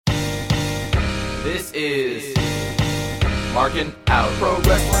This is Markin Out. Pro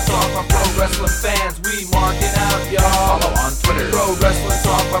Wrestling Talk by Pro Wrestling fans. We marking out, y'all. Follow on Twitter. Pro Wrestling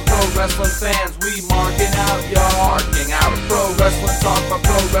Talk by Pro Wrestling fans. We marking out, y'all. Marking Out. Pro Wrestling Talk by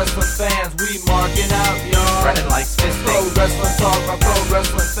Pro Wrestling fans. We marking out, y'all. Brennan likes fisting. Pro Wrestling Talk by Pro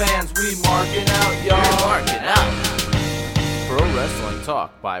Wrestling fans. We marking out, y'all. We're marking out. Pro Wrestling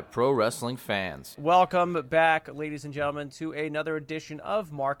Talk by Pro Wrestling fans. Welcome back, ladies and gentlemen, to another edition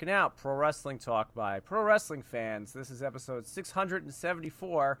of Markin Out, Pro Wrestling Talk by Pro Wrestling fans. This is episode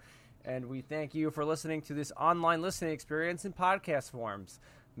 674, and we thank you for listening to this online listening experience in podcast forms.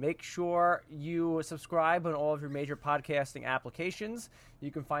 Make sure you subscribe on all of your major podcasting applications.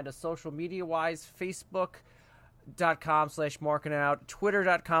 You can find us social media-wise, Facebook.com/markinout,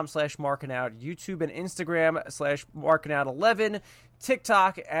 Twitter.com/markinout, YouTube and Instagram /markinout11,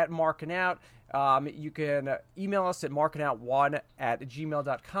 TikTok @markinout. You can email us at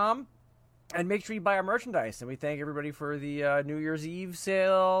markinout1@gmail.com. And make sure you buy our merchandise. And we thank everybody for the New Year's Eve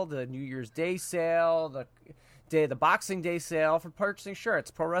sale, the New Year's Day sale, the Boxing Day sale for purchasing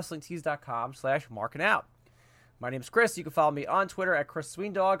shirts. ProWrestlingTees.com/markinout. My name's Chris. You can follow me on Twitter at Chris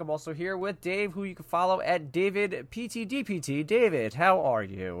Sweendog. I'm also here with Dave, who you can follow at DavidPTDPT. David, how are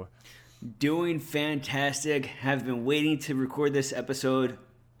you? Doing fantastic. Have been waiting to record this episode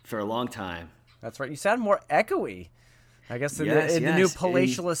for a long time. That's right. You sound more echoey. I guess in the new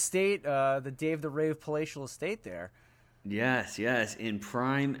palatial estate, the Dave the Rave palatial estate there. Yes. In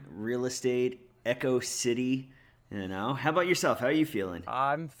prime real estate, Echo City. You know. How about yourself? How are you feeling?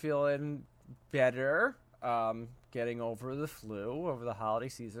 I'm feeling better. Getting over the flu over the holiday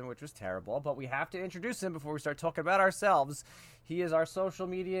season, which was terrible. But we have to introduce him before we start talking about ourselves. He is our social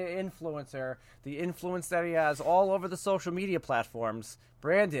media influencer, the influence that he has all over the social media platforms.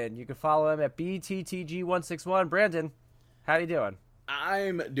 Brandon, you can follow him at BTTG161. Brandon, how you doing?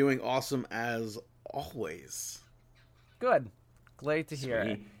 I'm doing awesome as always. Good. Glad to hear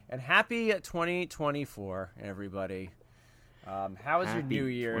it. Sweet. And happy 2024, everybody. How was your New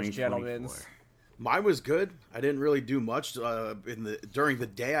Year's, gentlemen? Mine was good. I didn't really do much. During the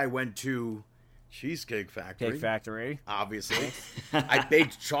day, I went to Cheesecake Factory. Cake Factory. Obviously. I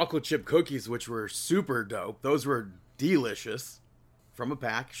baked chocolate chip cookies, which were super dope. Those were delicious. From a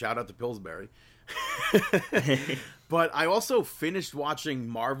pack. Shout out to Pillsbury. But I also finished watching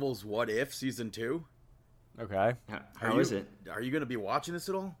Marvel's What If Season 2. Okay. How is it? Are you going to be watching this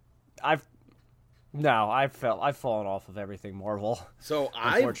at all? I've fallen off of everything Marvel. So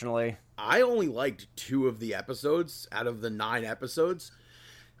unfortunately, I only liked 2 of the episodes out of the 9 episodes.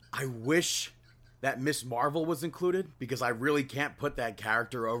 I wish that Miss Marvel was included because I really can't put that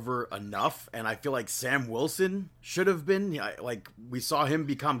character over enough. And I feel like Sam Wilson should have been. Like, we saw him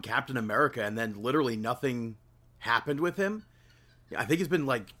become Captain America and then literally nothing happened with him. I think it's been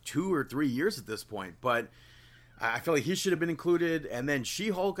like 2 or 3 years at this point, but I feel like he should have been included. And then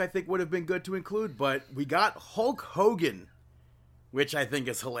She-Hulk, I think, would have been good to include. But we got Hulk Hogan, which I think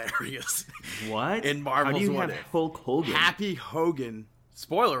is hilarious. What? In Marvel's How do you What have If. Hulk Hogan? Happy Hogan.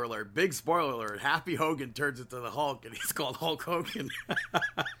 Spoiler alert. Big spoiler alert. Happy Hogan turns into the Hulk, and he's called Hulk Hogan.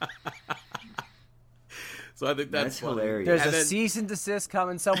 So I think that's hilarious. There's and a cease and desist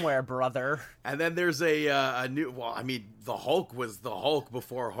coming somewhere, brother. And then there's a new... Well, I mean, the Hulk was the Hulk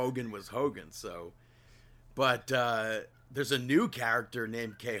before Hogan was Hogan, so... But there's a new character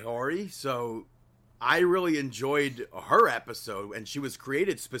named Kahori, so I really enjoyed her episode, and she was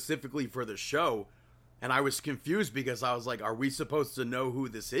created specifically for the show, and I was confused because I was like, are we supposed to know who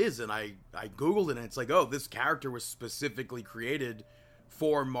this is? And I Googled it, and it's like, oh, this character was specifically created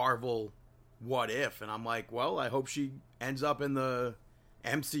for Marvel What If, and I'm like, well, I hope she ends up in the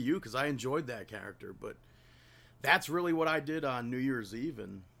MCU, because I enjoyed that character, but that's really what I did on New Year's Eve,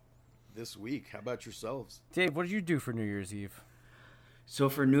 and this week. How about yourselves? Dave, what did you do for New Year's Eve? So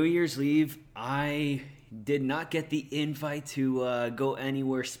for New Year's Eve, I did not get the invite to go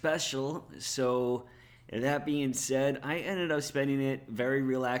anywhere special. So that being said, I ended up spending it very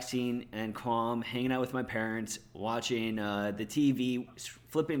relaxing and calm, hanging out with my parents, watching the TV,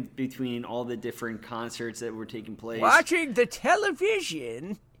 flipping between all the different concerts that were taking place. Watching the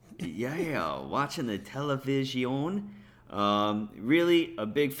television. Yeah, watching the television. Really a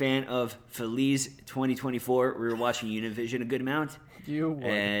big fan of Feliz 2024. We were watching Univision a good amount. You would.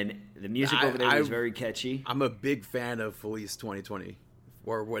 And the music over there was very catchy. I'm a big fan of Feliz 2020,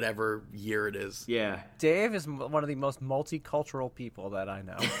 or whatever year it is. Yeah. Dave is one of the most multicultural people that I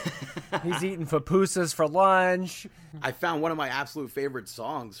know. He's eating pupusas for lunch. I found one of my absolute favorite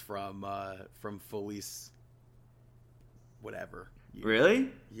songs from Feliz, whatever. Really?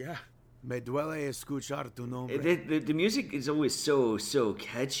 Yeah. Me duele escuchar tu nombre. The music is always so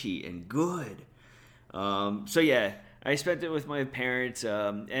catchy and good. So yeah, I spent it with my parents.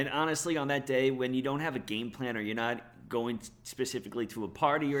 And honestly, on that day, when you don't have a game plan or you're not going specifically to a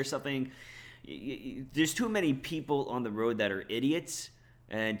party or something, there's too many people on the road that are idiots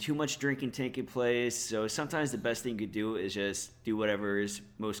and too much drinking taking place. So sometimes the best thing you could do is just do whatever is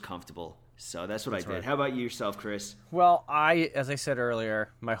most comfortable. So that's what I did. Right. How about yourself, Chris? Well, as I said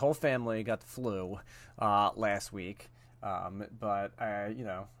earlier, my whole family got the flu last week. But I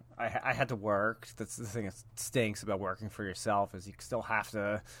had to work. That's the thing that stinks about working for yourself is you still have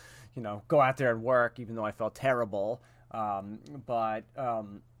to, go out there and work, even though I felt terrible.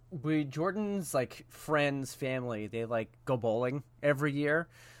 Jordan's friends, family, they go bowling every year.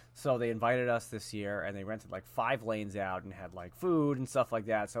 So they invited us this year, and they rented 5 lanes out and had food and stuff like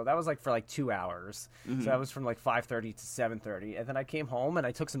that. So that was for 2 hours. Mm-hmm. So that was from 5:30 to 7:30, and then I came home and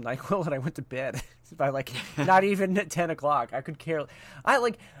I took some NyQuil and I went to bed by not even 10 o'clock. I could care.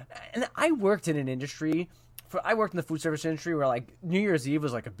 And I worked in an industry. I worked in the food service industry where New Year's Eve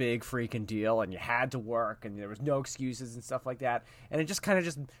was a big freaking deal, and you had to work, and there was no excuses and stuff like that. And it just kind of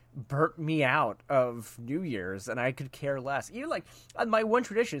just burnt me out of New Year's, and I could care less. Even my one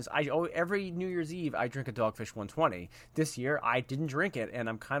tradition is every New Year's Eve I drink a Dogfish 120. This year I didn't drink it, and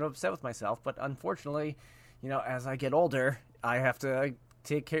I'm kind of upset with myself. But unfortunately, as I get older, I have to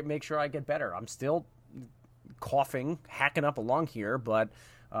make sure I get better. I'm still coughing, hacking up a lung here, but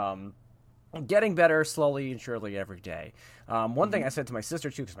getting better slowly and surely every day. One thing I said to my sister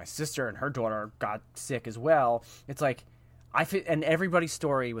too, because my sister and her daughter got sick as well. It's and everybody's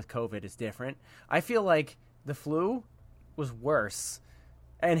story with COVID is different. I feel like the flu was worse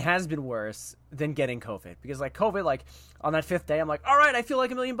and has been worse than getting COVID, because COVID, on that 5th day, I'm all right, I feel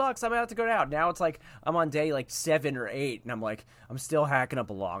like $1 million. I'm about to go out. Now it's I'm on day 7 or 8, and I'm still hacking up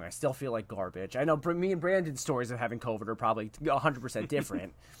along. I still feel like garbage. I know me and Brandon's stories of having COVID are probably 100%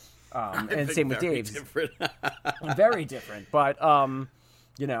 different. And same with Dave's. Different. Very different. But, but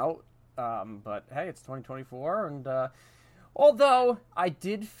hey, it's 2024. And although I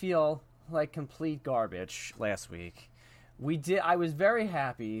did feel like complete garbage last week, I was very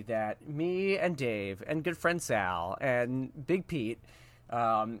happy that me and Dave and good friend Sal and Big Pete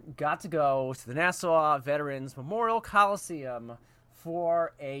got to go to the Nassau Veterans Memorial Coliseum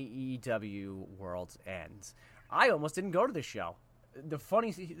for AEW Worlds End. I almost didn't go to this show. The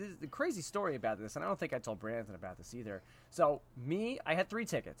crazy story about this, and I don't think I told Brandon about this either. So I had 3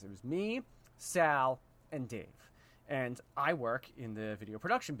 tickets. It was me, Sal, and Dave. And I work in the video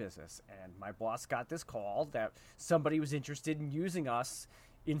production business. And my boss got this call that somebody was interested in using us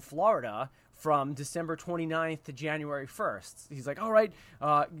in Florida from December 29th to January 1st. He's like, all right.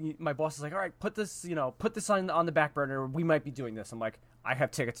 My boss is like, all right, put this on the back burner. We might be doing this. I'm like, I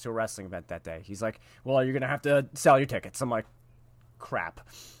have tickets to a wrestling event that day. He's like, well, you're going to have to sell your tickets. I'm like, crap.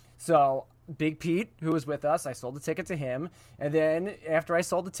 So Big Pete, who was with us, I sold the ticket to him, and then after I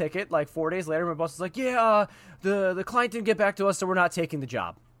sold the ticket, 4 days later, my boss was like, yeah, the client didn't get back to us, so we're not taking the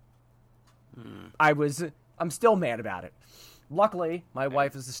job. I'm still mad about it. Luckily, my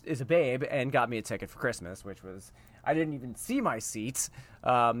wife is a babe and got me a ticket for Christmas, which was, I didn't even see my seats,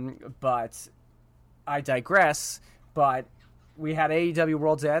 but I digress. But we had AEW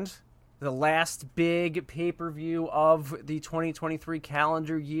Worlds End, the last big pay-per-view of the 2023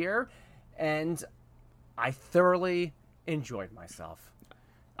 calendar year, and I thoroughly enjoyed myself.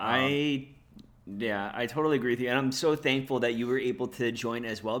 I totally agree with you, and I'm so thankful that you were able to join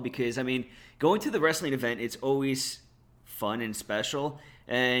as well, because, going to the wrestling event, it's always fun and special,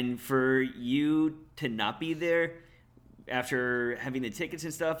 and for you to not be there after having the tickets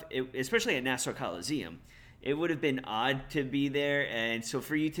and stuff, especially at Nassau Coliseum, it would have been odd to be there, and so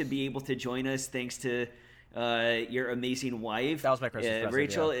for you to be able to join us, thanks to your amazing wife, that was my Christmas present,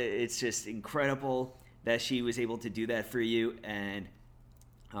 Rachel. yeah. It's just incredible that she was able to do that for you, and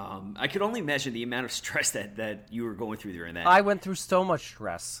I could only imagine the amount of stress that you were going through during that. I went through so much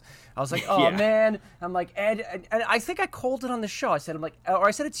stress. I was like, oh, yeah. Man. I'm like, Ed, and I think I called it on the show. I said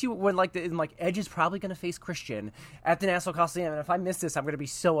it to you when Edge is probably going to face Christian at the Nassau Coliseum, and if I miss this, I'm going to be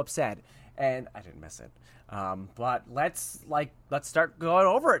so upset. And I didn't miss it. But let's start going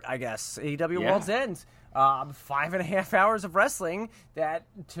over it, I guess. AEW Worlds End. 5.5 hours of wrestling that,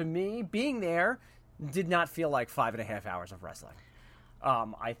 to me, being there, did not feel like 5.5 hours of wrestling.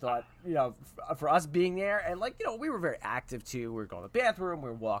 I thought, for us being there, and we were very active too. We were going to the bathroom, we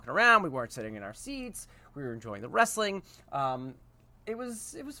were walking around, we weren't sitting in our seats, we were enjoying the wrestling. It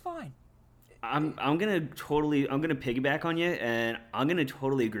was fine. I'm gonna piggyback on you, and I'm gonna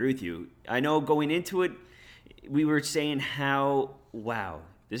totally agree with you. I know going into it, we were saying how, wow,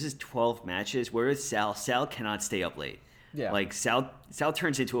 this is 12 matches. Where is Sal? Sal cannot stay up late. Yeah. Sal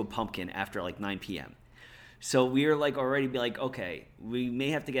turns into a pumpkin after 9 p.m. So we were like already be like, okay, we may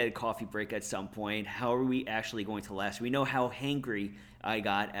have to get a coffee break at some point. How are we actually going to last? We know how hangry I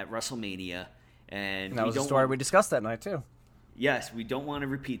got at WrestleMania, and that was a story we discussed that night too. Yes, we don't want to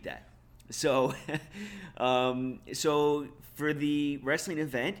repeat that. So, so for the wrestling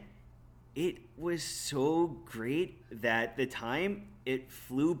event, it was so great that the time it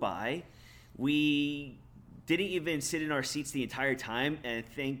flew by. We didn't even sit in our seats the entire time, and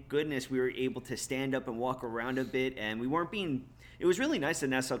thank goodness we were able to stand up and walk around a bit, and we weren't being, it was really nice at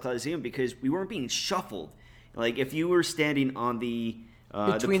Nassau Coliseum because we weren't being shuffled. Like if you were standing on between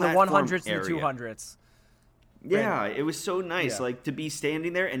the 100s and the 200s. Yeah, it was so nice, Yeah. like to be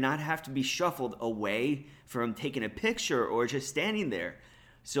standing there and not have to be shuffled away from taking a picture or just standing there.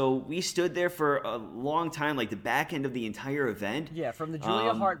 So we stood there for a long time, like the back end of the entire event. Yeah, from the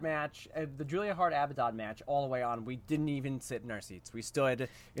Julia Hart match, the Julia Hart Abaddon match, all the way on, we didn't even sit in our seats. We stood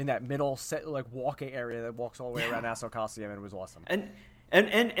in that middle set, like walking area that walks all the way around Nassau Coliseum, and it was awesome. And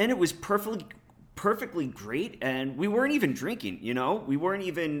it was perfectly great, and we weren't even drinking, you know? We weren't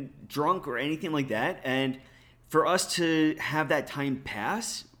even drunk or anything like that, and for us to have that time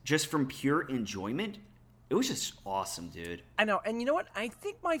pass just from pure enjoyment, it was just awesome, dude. I know, and you know what? I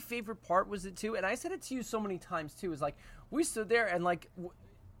think my favorite part was it too, and I said it to you so many times too. Is like we stood there and like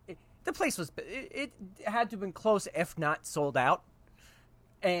the place was it had to have been close, if not sold out,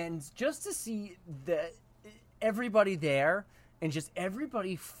 and just to see everybody there and just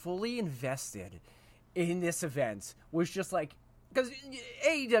everybody fully invested in this event was just like. Because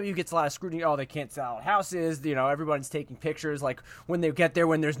AEW gets a lot of scrutiny. Oh, they can't sell out houses. You know, everyone's taking pictures. Like when they get there,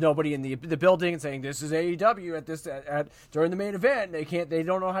 when there's nobody in the building, and saying this is AEW at during the main event. They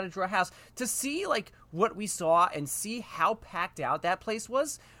don't know how to draw a house. To see like what we saw and see how packed out that place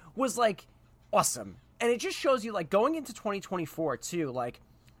was like awesome. And it just shows you like going into 2024 too, like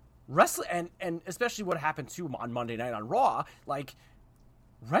wrestling and especially what happened too on Monday night on Raw. Like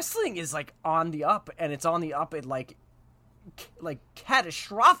wrestling is like on the up, and it's on the up at like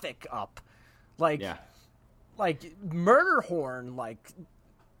catastrophic up, like murder horn like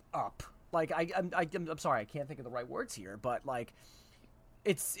up. Like I'm sorry, I can't think of the right words here, but like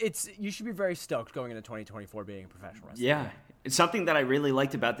it's you should be very stoked going into 2024 being a professional wrestler. Yeah, it's something that I really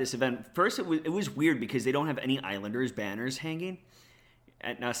liked about this event. First, it was weird because they don't have any Islanders banners hanging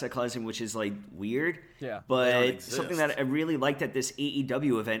at Nassau Coliseum, which is like weird. Yeah, but something that I really liked at this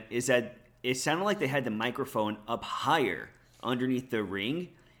AEW event is that it sounded like they had the microphone up higher underneath the ring.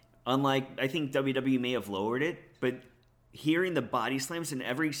 Unlike, I think WWE may have lowered it, but hearing the body slams and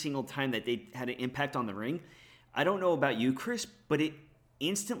every single time that they had an impact on the ring, I don't know about you, Chris, but it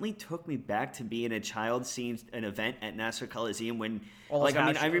instantly took me back to being a child seeing an event at Nassau Coliseum when,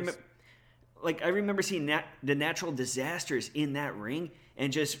 I remember seeing the natural disasters in that ring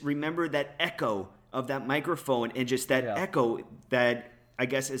and just remember that echo of that microphone and just that echo that I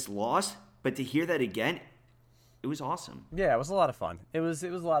guess is lost. But to hear that again, it was awesome. Yeah, it was a lot of fun. It was a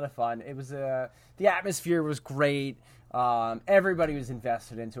lot of fun. It was the atmosphere was great. Everybody was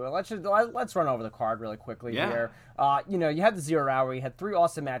invested into it. Let's run over the card really quickly here. You had the 0 Hour. You had 3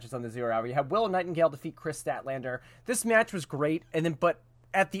 awesome matches on the 0 Hour. You had Willow Nightingale defeat Chris Statlander. This match was great, but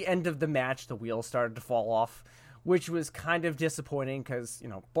at the end of the match, the wheels started to fall off, which was kind of disappointing because,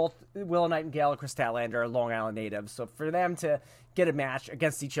 both Willow Nightingale and Chris Statlander are Long Island natives. So for them to get a match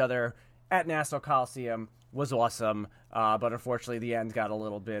against each other at Nassau Coliseum was awesome. But unfortunately, the end got a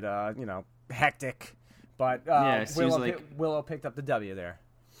little bit, hectic. But Willow picked up the W there.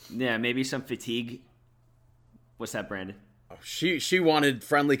 Yeah, maybe some fatigue. What's that, Brandon? Oh, she wanted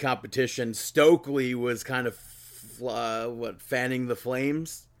friendly competition. Stokely was kind of fanning the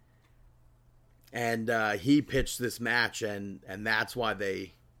flames. And he pitched this match, and that's why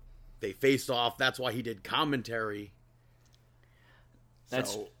they faced off. That's why he did commentary.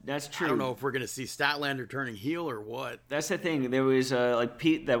 That's true. I don't know if we're going to see Statlander turning heel or what. That's the thing. There was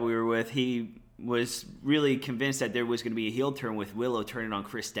Pete that we were with. He was really convinced that there was going to be a heel turn with Willow turning on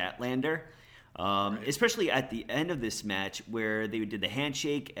Chris Statlander. Right. Especially at the end of this match where they did the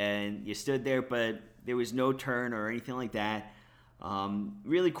handshake and you stood there, but there was no turn or anything like that.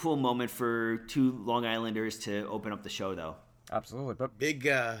 Really cool moment for 2 Long Islanders to open up the show, though. Absolutely. But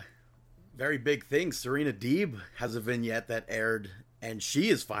very big thing. Serena Deeb has a vignette that aired, and she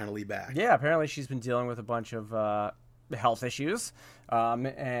is finally back. Yeah, apparently she's been dealing with a bunch of health issues,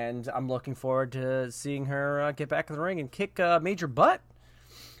 and I'm looking forward to seeing her get back in the ring and kick major butt.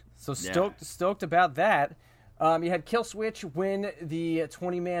 So stoked about that. You had Killswitch win the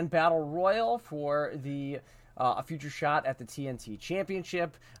 20-man Battle Royal for a future shot at the TNT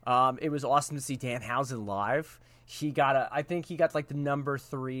Championship. It was awesome to see Danhausen live. I think he got like the number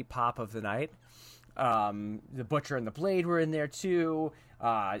 3 pop of the night. The Butcher and the Blade were in there too.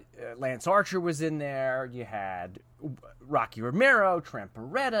 Lance Archer was in there. You had Rocky Romero, Trent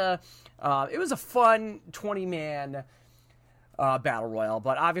Beretta. It was a fun 20-man battle royal,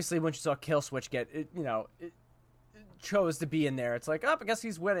 but obviously once you saw Killswitch chose to be in there, it's like, I guess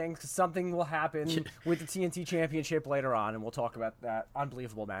he's winning because something will happen with the TNT Championship later on, and we'll talk about that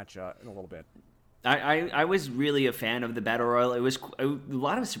unbelievable match in a little bit. I was really a fan of the Battle Royal. It was a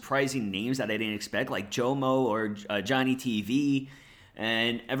lot of surprising names that I didn't expect, like Jomo or Johnny TV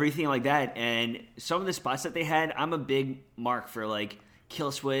and everything like that. And some of the spots that they had, I'm a big mark for, like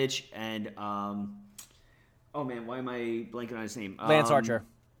Killswitch and oh man, why am I blanking on his name? Lance Archer.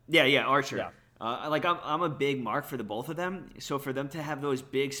 Yeah, Archer. Yeah. I'm a big mark for the both of them. So for them to have those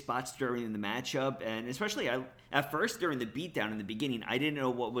big spots during the matchup, and especially at first during the beatdown in the beginning, I didn't know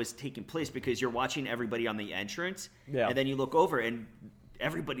what was taking place because you're watching everybody on the entrance, and then you look over and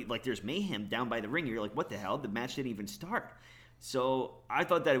everybody, like, there's mayhem down by the ring. You're like, what the hell? The match didn't even start. So I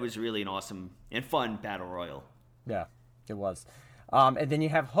thought that it was really an awesome and fun battle royal. Yeah, it was. And then you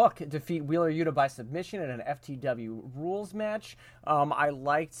have Hook defeat Wheeler Yuta by submission in an FTW rules match. I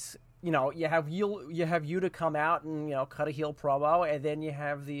liked, you have Yuta come out and cut a heel promo, and then you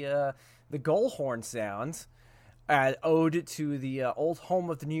have the goal horn sound, ode to the old home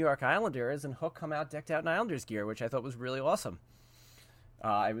of the New York Islanders, and Hook come out decked out in Islanders gear, which I thought was really awesome.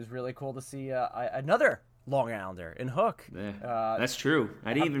 It was really cool to see another Long Islander in Hook. Yeah, that's true.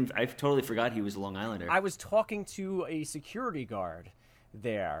 I totally forgot he was a Long Islander. I was talking to a security guard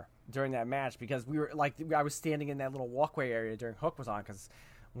there during that match because I was standing in that little walkway area during Hook was on because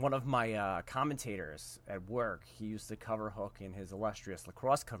one of my commentators at work, he used to cover Hook in his illustrious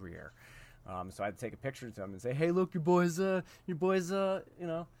lacrosse career. So I had to take a picture of him and say, "Hey, look, your boys, on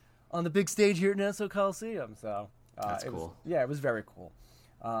the big stage here at Nassau Coliseum." So that's cool. It was very cool.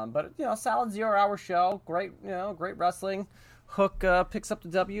 But solid 0-hour show. Great wrestling. Hook picks up the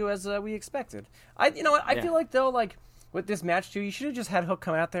W as we expected. I feel like though, like with this match too, you should have just had Hook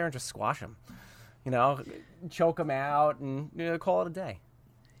come out there and just squash him. Choke him out and call it a day.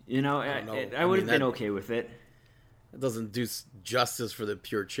 I would have been okay with it. It doesn't do justice for the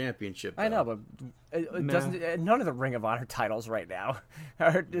pure championship, though. I know, but it doesn't. None of the Ring of Honor titles right now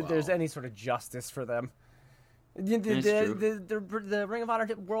there's any sort of justice for them. The Ring of Honor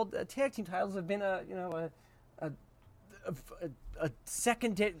World Tag Team titles have been a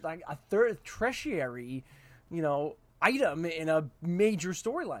second, like a third tertiary, item in a major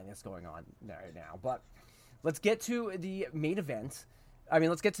storyline that's going on right now. But let's get to the main event.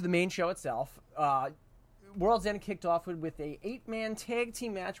 Let's get to the main show itself. World's End kicked off with a 8-man tag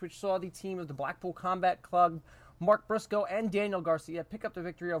team match, which saw the team of the Blackpool Combat Club, Mark Briscoe and Daniel Garcia, pick up the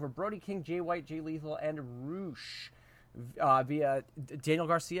victory over Brody King, Jay White, Jay Lethal, and Roosh via Daniel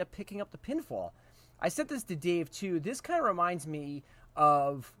Garcia picking up the pinfall. I said this to Dave, too. This kind of reminds me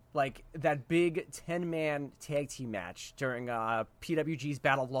of like that big 10-man tag team match during PWG's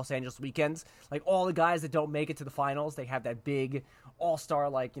Battle of Los Angeles weekends. Like all the guys that don't make it to the finals, they have that big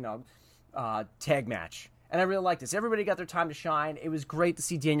all-star tag match. And I really like this. Everybody got their time to shine. It was great to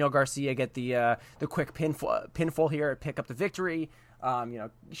see Daniel Garcia get the quick pinfall here, pick up the victory.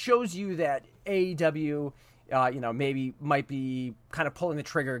 Shows you that AEW, maybe might be kind of pulling the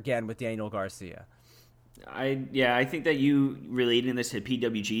trigger again with Daniel Garcia. I think that you relating this to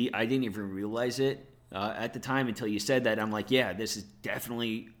PWG, I didn't even realize it at the time until you said that. I'm like, yeah, this is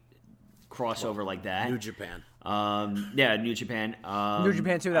definitely crossover like that. New Japan. New Japan. New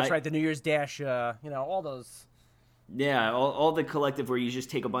Japan too. That's right. The New Year's Dash. All those. Yeah, all the collective where you just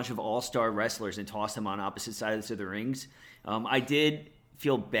take a bunch of all-star wrestlers and toss them on opposite sides of the rings. I did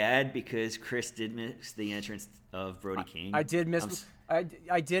feel bad because Chris did miss the entrance of Brody King. I did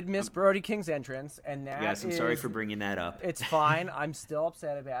miss Brody King's entrance, and that yes, I'm sorry for bringing that up. It's fine. I'm still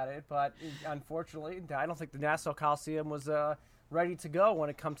upset about it, but unfortunately, I don't think the Nassau Coliseum was ready to go when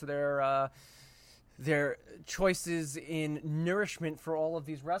it comes to their choices in nourishment for all of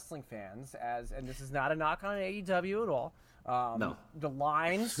these wrestling fans. And this is not a knock on AEW at all. No, the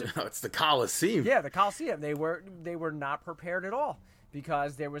lines. No, it's the Coliseum. Yeah, the Coliseum. They were not prepared at all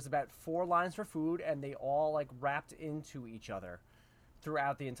because there was about 4 lines for food, and they all like wrapped into each other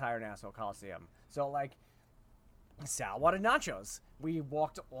throughout the entire Nassau Coliseum. So like, Sal wanted nachos. We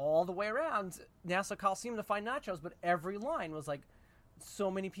walked all the way around Nassau Coliseum to find nachos, but every line was like so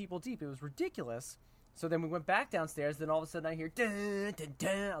many people deep. It was ridiculous. So then we went back downstairs. Then all of a sudden I hear dun, dun,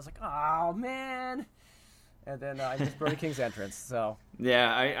 dun. I was like, oh man! And then I missed Brody King's entrance. So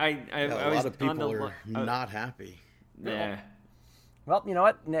yeah, I a was lot of people on are not happy. Yeah. Well, you know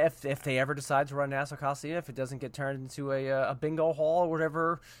what? If they ever decide to run Nassau Coliseum, if it doesn't get turned into a bingo hall or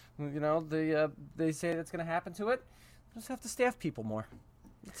whatever, they say that's going to happen to it, just have to staff people more.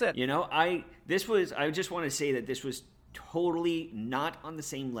 That's it. I just want to say that this was totally not on the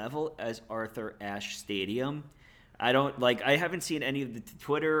same level as Arthur Ashe Stadium. I haven't seen any of the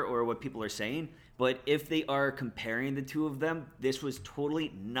Twitter or what people are saying, but if they are comparing the two of them, this was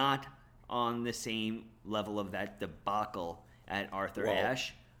totally not on the same level of that debacle at Arthur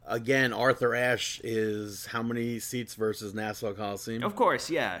Ashe. Again, Arthur Ashe is how many seats versus Nassau Coliseum? Of course,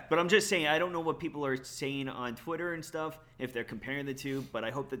 yeah. But I'm just saying, I don't know what people are saying on Twitter and stuff, if they're comparing the two, but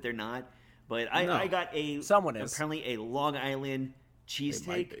I hope that they're not. But I got apparently a Long Island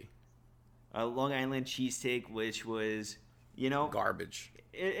cheesesteak. A Long Island cheesesteak, which was, garbage.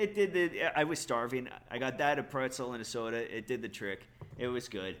 It did I was starving. I got that, a pretzel, and a soda. It did the trick. It was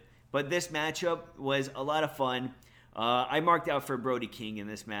good. But this matchup was a lot of fun. I marked out for Brody King in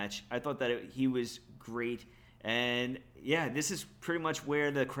this match. I thought that he was great. And, yeah, this is pretty much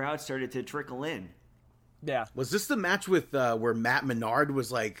where the crowd started to trickle in. Yeah. Was this the match with where Matt Menard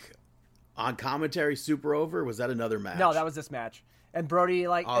was, on commentary super over? Was that another match? No, that was this match. And Brody,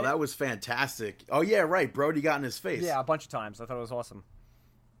 that was fantastic. Oh, yeah, right. Brody got in his face. Yeah, a bunch of times. I thought it was awesome.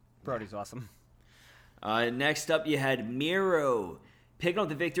 Brody's awesome. Next up, you had Miro picking up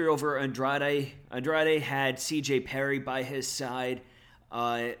the victory over Andrade. Andrade had CJ Perry by his side.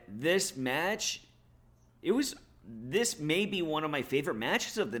 This match, this may be one of my favorite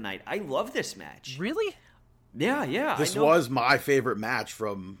matches of the night. I love this match. Really? Yeah. This was my favorite match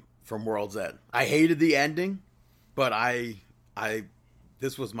from World's End. I hated the ending, but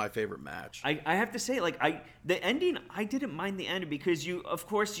this was my favorite match. I have to say, the ending, I didn't mind the ending because you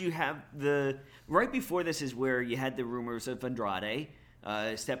have right before this is where you had the rumors of Andrade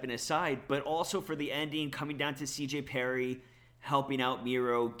stepping aside, but also for the ending coming down to CJ Perry helping out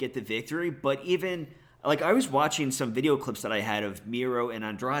Miro get the victory. But even I was watching some video clips that I had of Miro and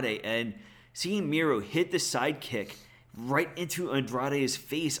Andrade, and seeing Miro hit the sidekick right into Andrade's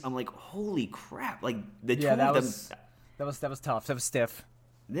face, I'm like, holy crap! The two of them. That was tough. That was stiff.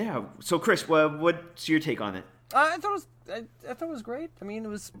 Yeah. So Chris, what's your take on it? I thought it was great. I mean, it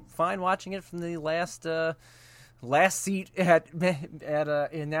was fine watching it from the last seat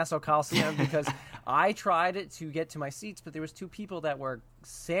in Nassau Coliseum because I tried to get to my seats, but there was two people that were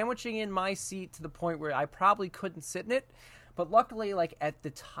sandwiching in my seat to the point where I probably couldn't sit in it. But luckily, at the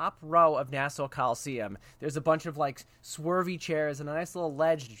top row of Nassau Coliseum, there's a bunch of swervy chairs and a nice little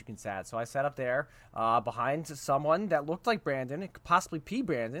ledge that you can sit. So I sat up there behind someone that looked like Brandon, possibly P.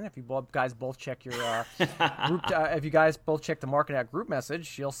 Brandon. If you guys both check your group, if you guys both check the Markin Out group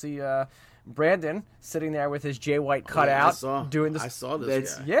message, you'll see Brandon sitting there with his Jay White cutout doing this. I saw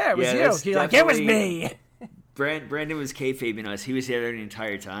this guy. Yeah, it was you. It was me. Brandon was kayfabing us. He was there the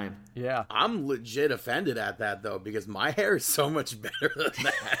entire time. Yeah. I'm legit offended at that, though, because my hair is so much better than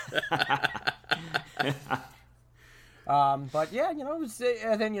that. But yeah, it was,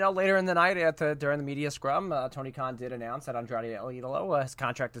 and then later in the night during the media scrum, Tony Khan did announce that Andrade El Idolo, his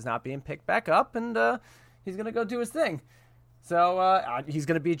contract is not being picked back up, and he's gonna go do his thing. So he's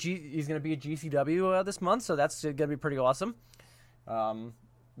gonna be a GCW this month, so that's gonna be pretty awesome.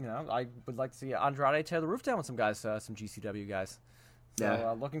 I would like to see Andrade tear the roof down with some guys, some GCW guys.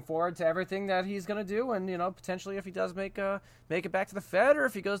 So looking forward to everything that he's going to do, and potentially if he does make it back to the Fed, or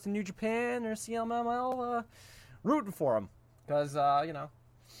if he goes to New Japan or CMLL, rooting for him because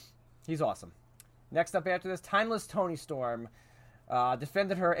he's awesome. Next up after this, Timeless Toni Storm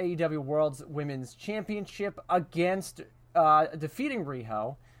defended her AEW Worlds Women's Championship against defeating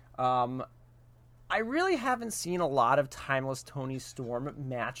Riho. I really haven't seen a lot of Timeless Toni Storm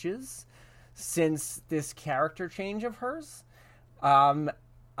matches since this character change of hers.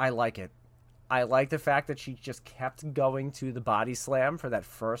 I like it. I like the fact that she just kept going to the body slam for that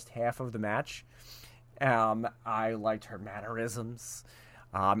first half of the match. I liked her mannerisms.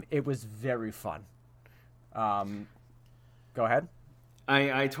 It was very fun. Go ahead.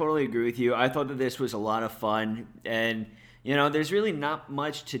 I totally agree with you. I thought that this was a lot of fun, and there's really not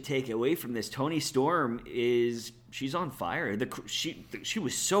much to take away from this. Toni Storm she's on fire. She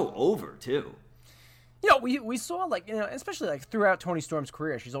was so over too. We saw especially throughout Toni Storm's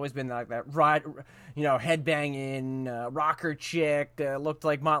career, she's always been like that headbanging rocker chick, looked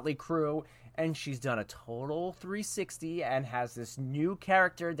like Motley Crue, and she's done a total 360 and has this new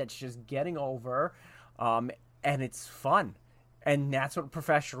character that's just getting over, and it's fun. And that's what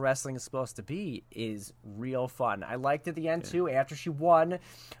professional wrestling is supposed to be, is real fun. I liked at the end, too, after she won,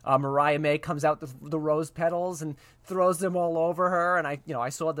 Mariah May comes out the rose petals and throws them all over her. And I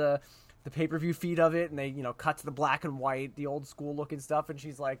saw the the pay-per-view feed of it, and they cut to the black and white, the old school looking stuff, and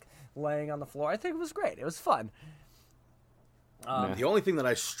she's like laying on the floor. I think it was great. It was fun. The only thing that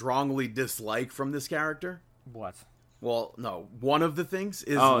I strongly dislike from this character, What? well, no, one of the things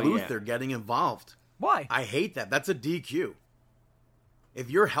is Luther getting involved. Why? I hate that. That's a DQ. If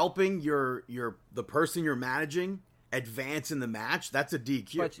you're helping the person you're managing advance in the match, that's a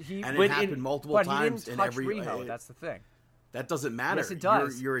DQ. But it happened multiple times he didn't in touch every. Riho. That's the thing. That doesn't matter. Yes, it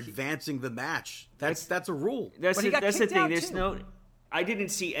does. You're advancing the match. That's a rule. That's But he got the kicked thing. out, There's too. I didn't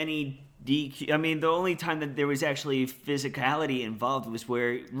see any DQ. I mean, the only time that there was actually physicality involved was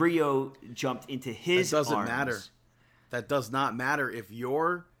where Rio jumped into his That doesn't arms. matter. That does not matter if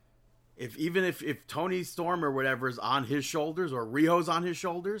Tony Storm or whatever is on his shoulders or Rio's on his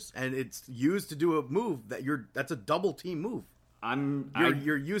shoulders and it's used to do a move that's a double team move.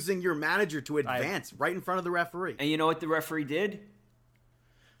 You're using your manager to advance right in front of the referee. And you know what the referee did?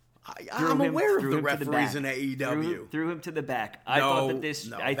 I'm aware of threw the him to the referees back. in AEW. Threw him to the back. I thought that this.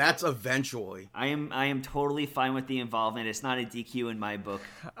 No, that's eventually. I am totally fine with the involvement. It's not a DQ in my book.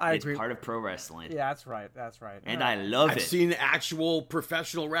 I it's agree. part of pro wrestling. Yeah, that's right. That's right. And I love I've it. seen actual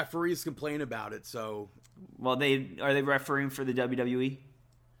professional referees complain about it. So, Well, are they refereeing for the WWE?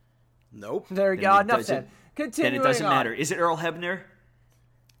 nope, There you Then go. it Enough doesn't- said. Continuing Then it doesn't on. matter. Is it Earl Hebner?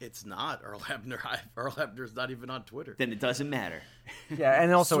 it's not Earl Hebner. Earl Hebner's not even on Twitter. Then it doesn't matter. Yeah,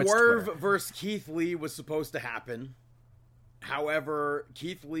 and also it's Swerve Twitter. versus Keith Lee was supposed to happen. However,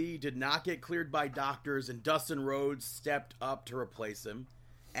 Keith Lee did not get cleared by doctors, and Dustin Rhodes stepped up to replace him.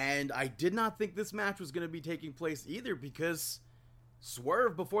 And I did not think this match was going to be taking place either, because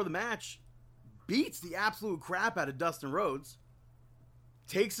Swerve, before the match, beats the absolute crap out of Dustin Rhodes,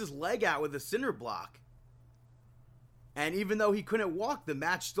 takes his leg out with a cinder block. And even though he couldn't walk, the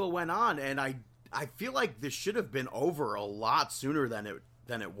match still went on, and I feel like this should have been over a lot sooner than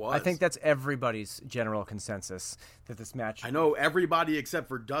it was. I think that's everybody's general consensus that this match. I know everybody except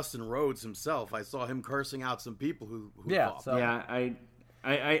for Dustin Rhodes himself. I saw him cursing out some people who Yeah, fought. so- Yeah,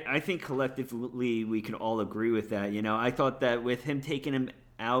 I think collectively we can all agree with that. I thought that with him taking him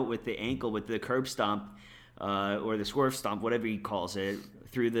out with the ankle, with the curb stomp, or the swerve stomp, whatever he calls it,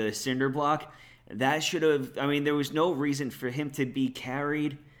 through the cinder block, that should have. I mean, there was no reason for him to be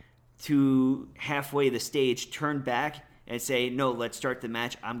carried to halfway the stage, turn back, and say, "No, let's start the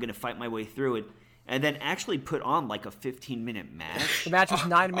match. I'm going to fight my way through it." And then actually put on like a 15-minute match. The match was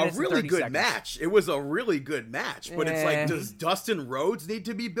 9 minutes. A really and 30 good seconds. match. It was a really good match. But it's Yeah. like, does Dustin Rhodes need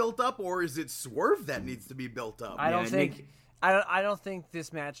to be built up, or is it Swerve that needs to be built up? I don't Yeah, think. Nick- I don't think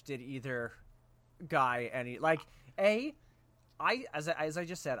this match did either guy any like. As I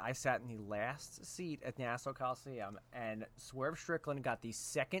just said, I sat in the last seat at Nassau Coliseum, and Swerve Strickland got the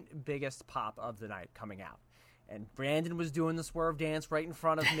second biggest pop of the night coming out, and Brandon was doing the Swerve dance right in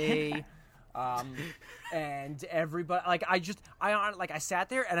front of me. And everybody, I sat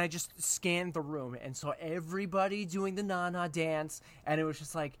there and I just scanned the room and saw everybody doing the Nana dance, and it was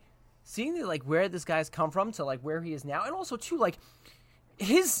just like seeing where this guy's come from to where he is now, and also too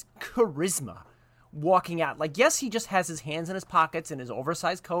his charisma walking out. Yes, he just has his hands in his pockets and his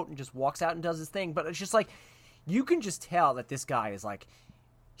oversized coat and just walks out and does his thing, but it's just you can just tell that this guy is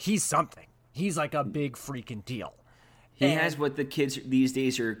he's something. He's a big freaking deal. He has what the kids these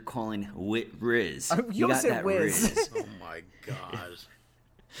days are calling wit riz. You got said that whiz. Oh my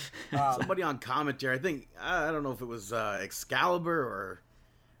god! Somebody on commentary, I think I don't know if it was Excalibur or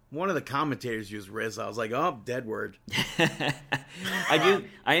one of the commentators used Riz. I was like, oh, dead word. I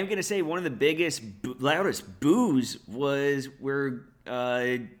am going to say one of the biggest, loudest boos was where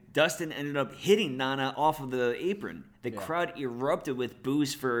Dustin ended up hitting Nana off of the apron. The crowd erupted with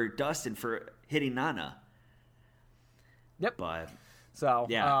boos for Dustin for hitting Nana. Yep. But So,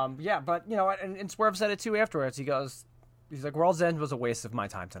 Yeah. But you know what? And Swerve said it too afterwards. He's like, World's End was a waste of my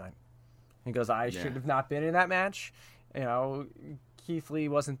time tonight. He goes, I should have not been in that match. Keith Lee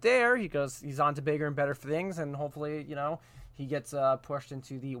wasn't there. He goes, he's on to bigger and better things, and hopefully, he gets pushed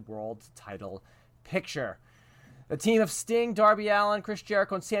into the world title picture. The team of Sting, Darby Allin, Chris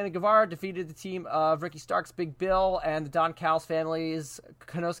Jericho, and Sammy Guevara defeated the team of Ricky Starks, Big Bill, and the Don Callis families,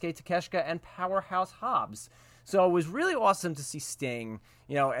 Konosuke Takeshita, and Powerhouse Hobbs. So it was really awesome to see Sting,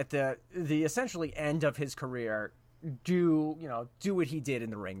 at the essentially end of his career, do what he did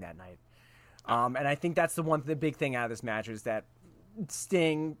in the ring that night. And I think that's the big thing out of this match is that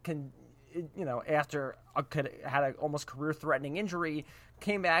Sting can, after had an almost career-threatening injury,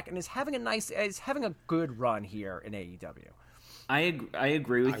 came back and is having a good run here in AEW. I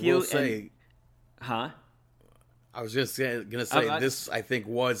agree with I you. will say, I was just going to say this, I think,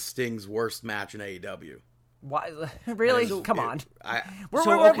 was Sting's worst match in AEW. Why? Really? So, Come on. We're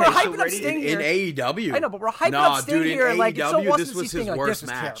okay, hyping up ready Sting in here. AEW. I know, but we're hyping No, up Sting dude, in here. And like, it's so AEW, awesome this to see was Sting his like, worst this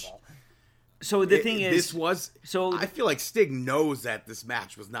match. terrible. So the thing is, I feel like Sting knows that this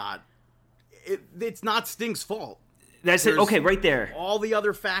match was not. It's not Sting's fault. That's it. Okay, right there. All the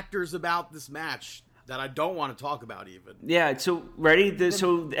other factors about this match that I don't want to talk about even. Yeah. So ready.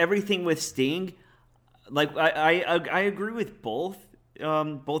 So everything with Sting, like I agree with both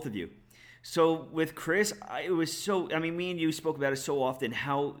of you. So with Chris, it was so. I mean, me and you spoke about it so often.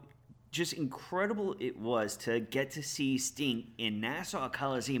 How just incredible it was to get to see Sting in Nassau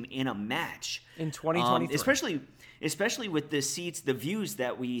Coliseum in a match In 2023. especially with the seats, the views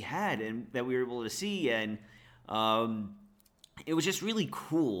that we had and that we were able to see, and it was just really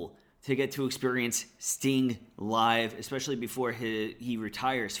cool to get to experience Sting live, especially before he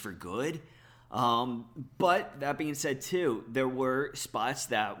retires for good. But that being said, too, there were spots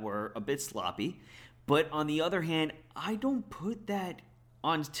that were a bit sloppy. But on the other hand, I don't put that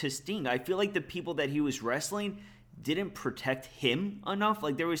onto Sting. I feel like the people that he was wrestling didn't protect him enough.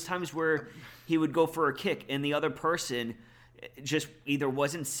 Like there was times where he would go for a kick and the other person just either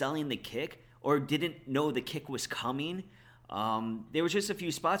wasn't selling the kick or didn't know the kick was coming. There was just a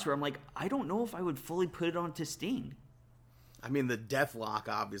few spots where I'm like, I don't know if I would fully put it onto Sting. I mean, the Deathlock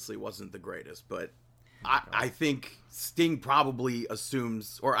obviously wasn't the greatest, but I think Sting probably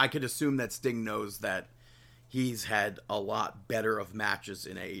assumes, or I could assume that Sting knows that he's had a lot better of matches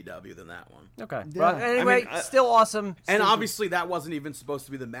in AEW than that one. Okay. Yeah. Well, anyway, I mean, still awesome. And obviously that wasn't even supposed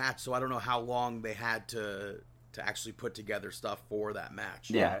to be the match, so I don't know how long they had to actually put together stuff for that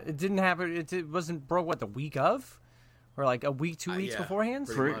match. Yeah, it didn't happen. It wasn't broke, the week of? Or like a week, 2 weeks beforehand?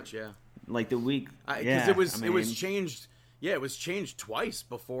 Pretty much, yeah. Like the week. Because it was changed. Yeah, it was changed twice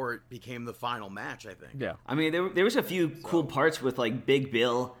before it became the final match, I think. Yeah. I mean, there was a few cool parts with like Big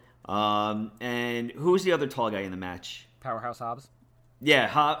Bill. And who was the other tall guy in the match? Powerhouse Hobbs. Yeah,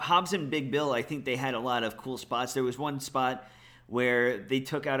 Hobbs and Big Bill. I think they had a lot of cool spots. There was one spot where they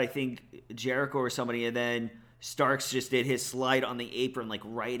took out, I think, Jericho or somebody, and then Starks just did his slide on the apron, like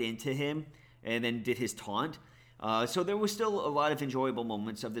right into him, and then did his taunt. So there was still a lot of enjoyable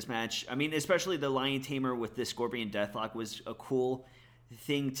moments of this match. I mean, especially the Lion Tamer with the Scorpion Deathlock was a cool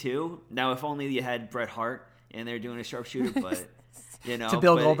thing too. Now, if only you had Bret Hart and they're doing a sharpshooter, but you know, to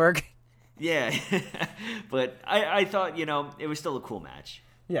Bill Goldberg. Yeah, but I thought, you know, it was still a cool match.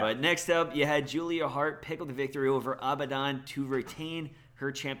 Yeah. But next up, you had Julia Hart pick up the victory over Abaddon to retain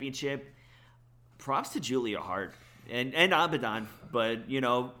her championship. Props to Julia Hart and Abaddon, but, you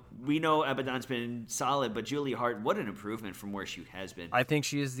know, we know Abaddon's been solid, but Julia Hart, what an improvement from where she has been. I think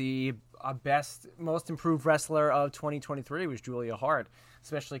she is the best, most improved wrestler of 2023 was Julia Hart,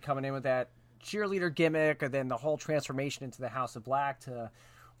 especially coming in with that cheerleader gimmick and then the whole transformation into the House of Black to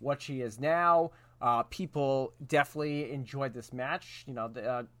what she is now. People definitely enjoyed this match. You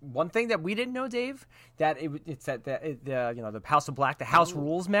know, one thing that we didn't know, Dave, that it's that the House of Black, the House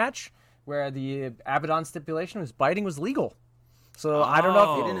Rules match, where the Abaddon stipulation was biting was legal. So I don't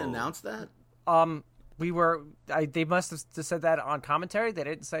know if they didn't announce that. They must have said that on commentary. They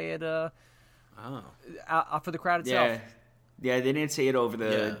didn't say it. For the crowd itself. Yeah, they didn't say it over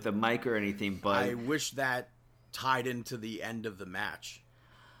the mic or anything. But I wish that tied into the end of the match.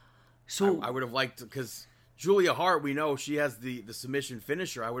 So I would have liked, because Julia Hart, we know she has the submission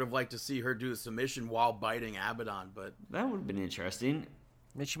finisher. I would have liked to see her do the submission while biting Abaddon, but that would have been interesting.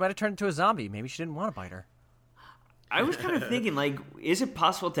 I mean, she might have turned into a zombie. Maybe she didn't want to bite her. I was kind of thinking, like, is it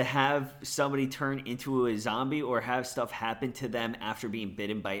possible to have somebody turn into a zombie or have stuff happen to them after being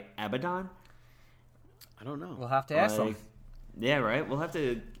bitten by Abaddon? I don't know. We'll have to ask them. Yeah, right? We'll have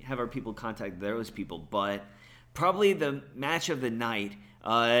to have our people contact those people. But probably the match of the night.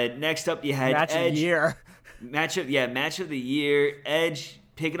 Next up, you had Match Edge. of the year. Match of the year. Edge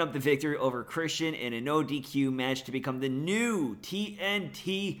picking up the victory over Christian in a no DQ match to become the new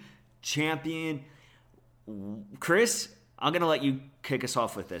TNT champion. Chris, I'm going to let you kick us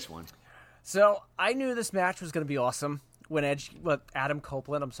off with this one. So I knew this match was going to be awesome when Adam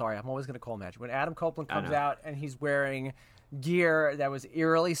Copeland, I'm sorry, I'm always going to call him Edge. When Adam Copeland comes out and he's wearing gear that was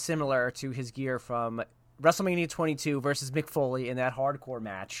eerily similar to his gear from WrestleMania 22 versus Mick Foley in that hardcore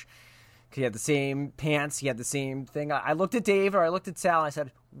match. He had the same pants, he had the same thing. I looked at Dave or I looked at Sal and I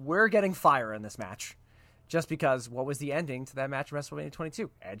said, we're getting fire in this match. Just because what was the ending to that match in WrestleMania 22?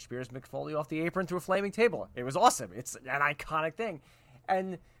 Edge spears Mick Foley off the apron through a flaming table. It was awesome. It's an iconic thing.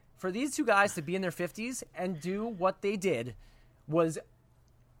 And for these two guys to be in their 50s and do what they did was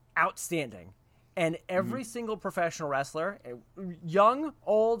outstanding. And every single professional wrestler, young,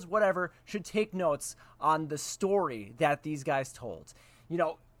 old, whatever, should take notes on the story that these guys told. You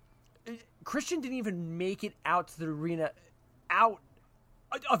know, Christian didn't even make it out to the arena, out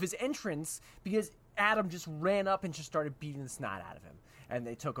of his entrance, because Adam just ran up and just started beating the snot out of him. And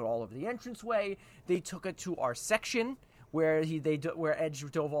they took it all over the entranceway. They took it to our section where where Edge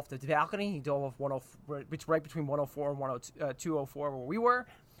dove off the balcony. He dove off right between 104 and 204 where we were.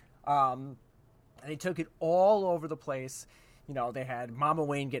 And they took it all over the place. You know, they had Mama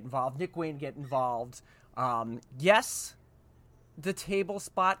Wayne get involved, Nick Wayne get involved. Yes, the table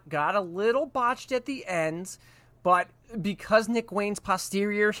spot got a little botched at the end, but because Nick Wayne's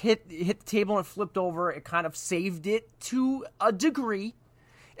posterior hit the table and flipped over, it kind of saved it to a degree.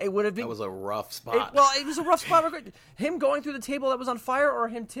 It would have been. That was a rough spot. It was a rough spot. Him going through the table that was on fire, or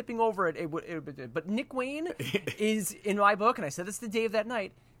him tipping over it. It would. But Nick Wayne is, in my book, and I said this the day of that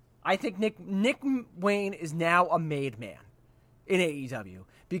night, I think Nick Wayne is now a made man in AEW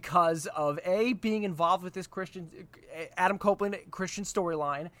because of being involved with this Adam Copeland Christian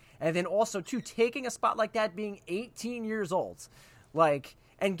storyline, and then also taking a spot like that, being 18 years old,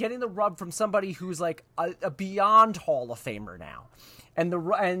 and getting the rub from somebody who's like a beyond Hall of Famer now, and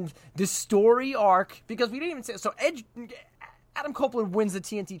the story arc, because we didn't even say so. Adam Copeland wins the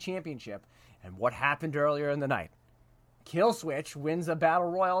TNT Championship, and what happened earlier in the night? Killswitch wins a battle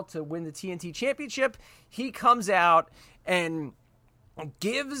royal to win the TNT Championship. He comes out and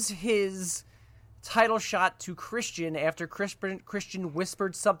gives his title shot to Christian after Christian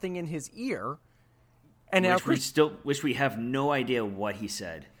whispered something in his ear. And which we have no idea what he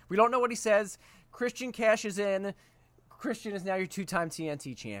said. We don't know what he says. Christian cashes in. Christian is now your 2-time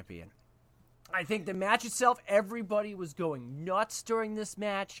TNT champion. I think the match itself, everybody was going nuts during this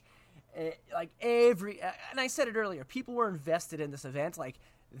match. And I said it earlier, people were invested in this event. Like,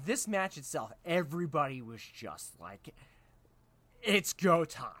 this match itself, everybody was just like, it's go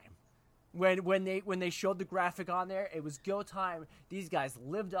time. When they showed the graphic on there, it was go time. These guys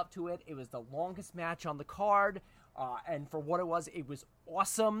lived up to it. It was the longest match on the card, and for what it was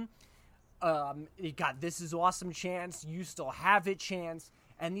awesome. It got "This is awesome" chance, "You still have it" chance,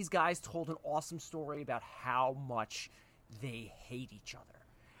 and these guys told an awesome story about how much they hate each other.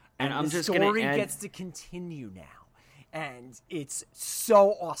 And I'm the just story gonna gets to continue now, and it's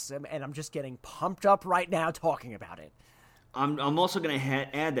so awesome. And I'm just getting pumped up right now talking about it. I'm also going to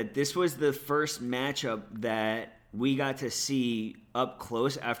add that this was the first matchup that we got to see up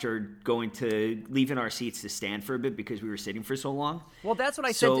close after leaving our seats to stand for a bit because we were sitting for so long. Well, that's what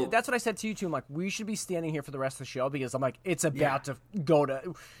I said. That's what I said to you too. I'm like, we should be standing here for the rest of the show because I'm like, it's about to go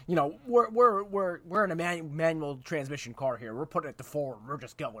to, we're in a manual transmission car here. We're putting it to forward. We're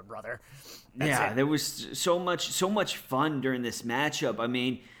just going, brother. That's it. There was so much fun during this matchup. I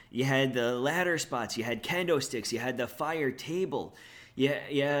mean, you had the ladder spots, you had kendo sticks, you had the fire table.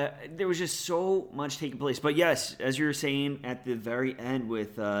 Yeah, there was just so much taking place. But yes, as you were saying at the very end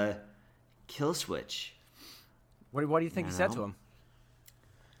with Killswitch. What do you think he said to him?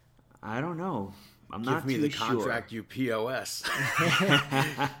 I don't know. I'm Give not me too the sure. contract, you POS.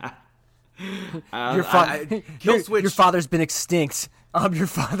 Your father's been extinct. I'm your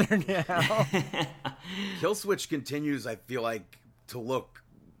father now. Killswitch continues, I feel like, to look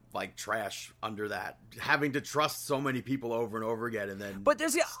like trash under that, having to trust so many people over and over again, and then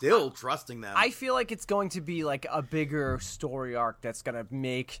still trusting them. I feel like it's going to be like a bigger story arc that's going to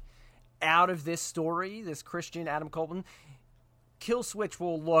make out of this story, this Christian Adam Copeland. Killswitch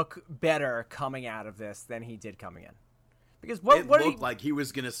will look better coming out of this than he did coming in, because it looked like he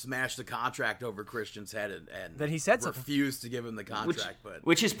was going to smash the contract over Christian's head, and then he said refused to give him the contract,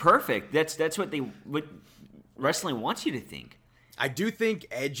 which is perfect. That's what wrestling wants you to think. I do think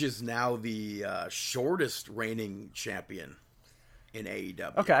Edge is now the shortest reigning champion in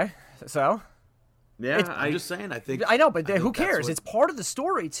AEW. Okay, so yeah, I'm just saying. I know, but who cares? It's part of the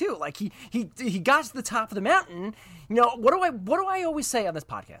story too. Like he got to the top of the mountain. You know, what do I always say on this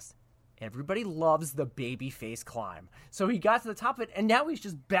podcast? Everybody loves the babyface climb. So he got to the top of it, and now he's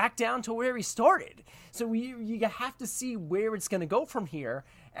just back down to where he started. So you have to see where it's going to go from here.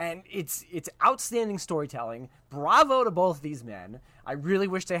 And it's outstanding storytelling. Bravo to both these men. I really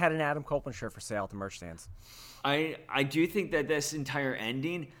wish they had an Adam Copeland shirt for sale at the merch stands. I do think that this entire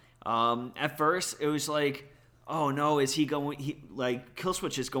ending, at first it was like, oh no, is he going?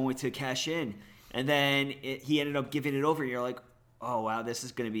 Killswitch is going to cash in, and then he ended up giving it over. And you're like, oh wow, this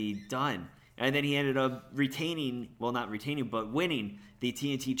is going to be done. And then he ended up winning the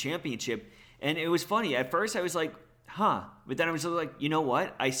TNT Championship. And it was funny. At first I was like, huh. But then I was like, you know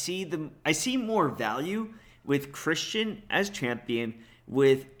what? I see more value with Christian as champion,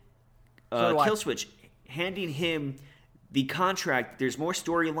 with Killswitch handing him the contract. There's more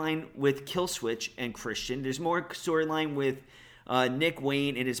storyline with Killswitch and Christian. There's more storyline with Nick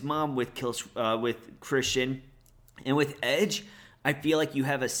Wayne and his mom with Christian. And with Edge, I feel like you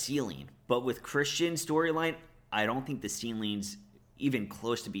have a ceiling. But with Christian's storyline, I don't think the ceiling's even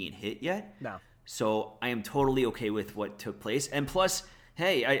close to being hit yet. No. So I am totally okay with what took place. And plus,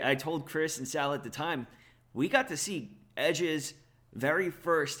 hey, I told Chris and Sal at the time, we got to see Edge's very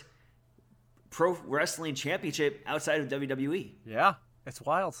first pro wrestling championship outside of WWE. Yeah, it's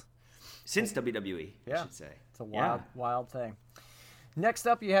wild. Since WWE, Yeah. I should say. It's a wild thing. Next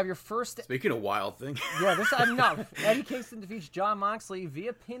up, you have your first... Speaking of wild thing. Yeah, this I'm not. Eddie Kingston defeats Jon Moxley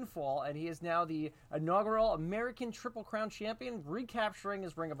via pinfall, and he is now the inaugural American Triple Crown champion, recapturing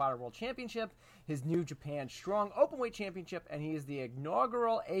his Ring of Honor World Championship, his New Japan Strong Openweight Championship, and he is the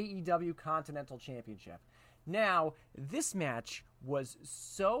inaugural AEW Continental Championship. Now, this match was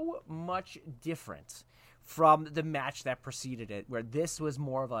so much different from the match that preceded it, where this was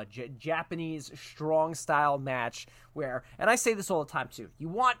more of a Japanese strong style match where, and I say this all the time too, you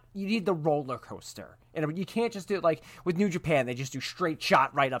need the roller coaster. And you can't just do it like with New Japan, they just do straight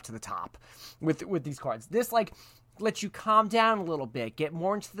shot right up to the top with these cards. This lets you calm down a little bit, get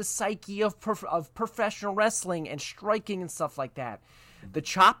more into the psyche of professional wrestling and striking and stuff like that. The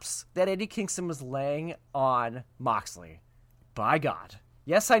chops that Eddie Kingston was laying on Moxley, by God.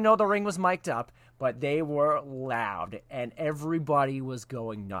 Yes, I know the ring was mic'd up, but they were loud, and everybody was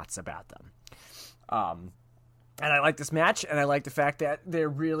going nuts about them. And I like this match, and I like the fact that they're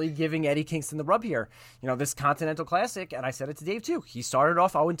really giving Eddie Kingston the rub here. You know, this Continental Classic, and I said it to Dave too, he started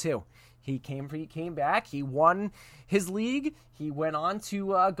off 0-2. He came back, he won his league, he went on to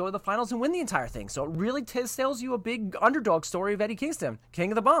go to the finals and win the entire thing. So it really tells you a big underdog story of Eddie Kingston,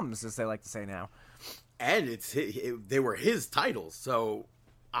 King of the Bums, as they like to say now. And they were his titles, so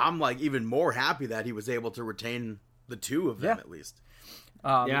I'm like even more happy that he was able to retain the two of them at least.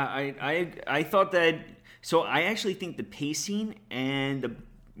 I thought that. So I actually think the pacing and the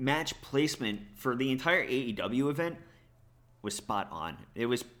match placement for the entire AEW event was spot on. It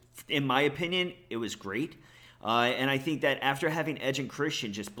was, in my opinion, it was great. And I think that after having Edge and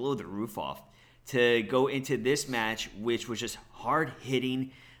Christian just blow the roof off, to go into this match, which was just hard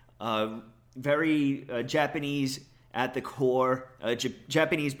hitting, very Japanese at the core,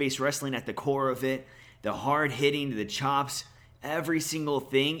 Japanese-based wrestling at the core of it, the hard hitting, the chops, every single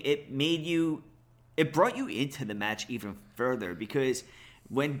thing, it brought you into the match even further, because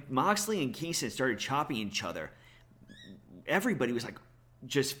when Moxley and Kingston started chopping each other, everybody was like,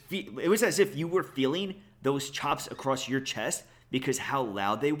 it was as if you were feeling those chops across your chest because how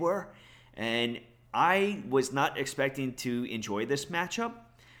loud they were. And I was not expecting to enjoy this matchup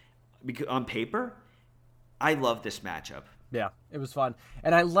because on paper. I love this matchup. Yeah, it was fun.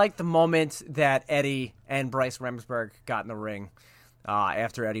 And I liked the moment that Eddie and Bryce Remsburg got in the ring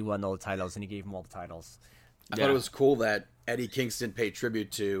after Eddie won all the titles, and he gave him all the titles. I thought it was cool that Eddie Kingston paid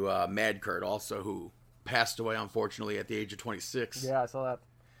tribute to Mad Kurt also, who passed away, unfortunately, at the age of 26. Yeah, I saw that.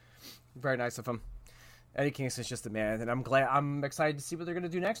 Very nice of him. Eddie Kingston's just a man, and I'm excited to see what they're going to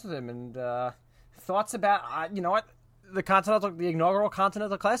do next with him. And thoughts about, you know what? The inaugural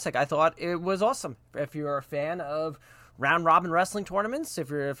Continental Classic, I thought it was awesome. If you're a fan of round robin wrestling tournaments, if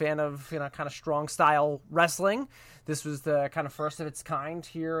you're a fan of kind of strong style wrestling, this was the kind of first of its kind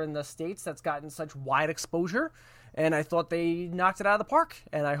here in the States that's gotten such wide exposure. And I thought they knocked it out of the park,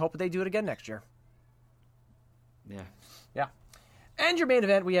 and I hope they do it again next year. Yeah. And your main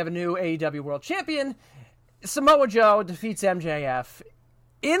event, we have a new AEW World Champion. Samoa Joe defeats MJF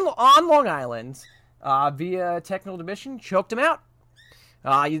on Long Island. Via technical submission, choked him out.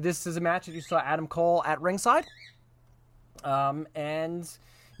 This is a match that you saw Adam Cole at ringside. And,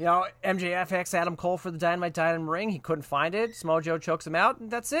 you know, MJF asked Adam Cole for the Dynamite Diamond ring. He couldn't find it. Samoa Joe chokes him out,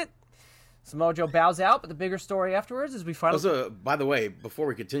 and that's it. Samoa Joe bows out, but the bigger story afterwards is we finally... By the way, before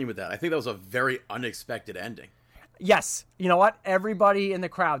we continue with that, I think that was a very unexpected ending. Yes. You know what? Everybody in the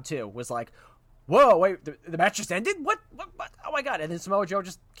crowd, too, was like, whoa, wait, the match just ended? What? Oh, my God. And then Samoa Joe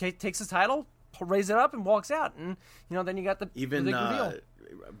just takes his title, raise it up, and walks out. And, you know, then you got the big reveal.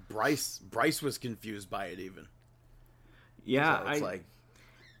 Bryce was confused by it even. Yeah, so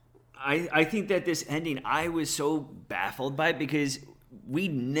I think that this ending, I was so baffled by it because we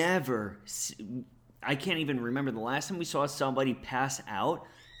never, I can't even remember the last time we saw somebody pass out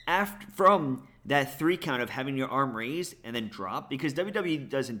from that 3 count of having your arm raised and then drop, because WWE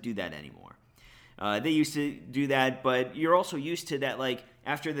doesn't do that anymore. They used to do that, but you're also used to that, like,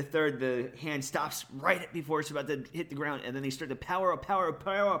 after the third, the hand stops right before it's about to hit the ground, and then they start to power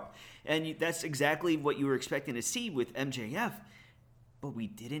up. And that's exactly what you were expecting to see with MJF. But we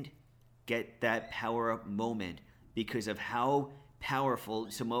didn't get that power-up moment because of how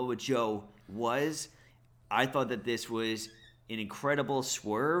powerful Samoa Joe was. I thought that this was an incredible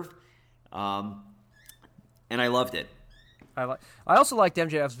swerve, and I loved it. I also liked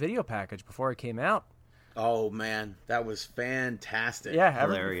MJF's video package before it came out. Oh man, that was fantastic. Yeah,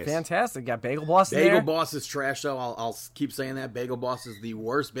 hilarious, fantastic. Got Bagel Boss there. Bagel Boss is trash though. I'll keep saying that. Bagel Boss is the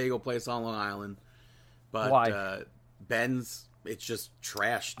worst bagel place on Long Island. But why? Ben's, it's just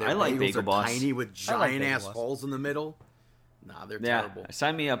trash. Their I like bagels Bagel are Boss. tiny with giant ass holes in the middle. Nah, they're terrible.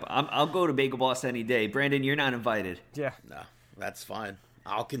 Sign me up. I'll go to Bagel Boss any day. Brandon, you're not invited. Yeah. No, that's fine.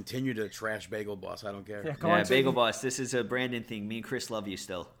 I'll continue to trash Bagel Boss. I don't care. Yeah, Bagel Boss. This is a Brandon thing. Me and Chris love you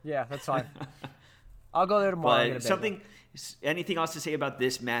still. Yeah, that's fine. I'll go there tomorrow. But anything else to say about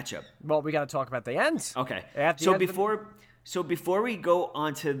this matchup? Well, we got to talk about the end. Okay. So before we go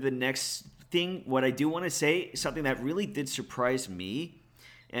on to the next thing, what I do want to say, something that really did surprise me,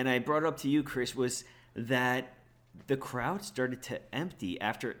 and I brought it up to you, Chris, was that the crowd started to empty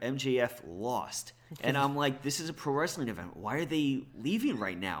after MJF lost. And I'm like, this is a pro wrestling event. Why are they leaving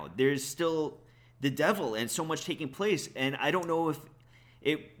right now? There's still the devil and so much taking place. And I don't know if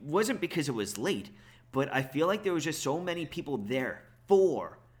it wasn't because it was late, but I feel like there was just so many people there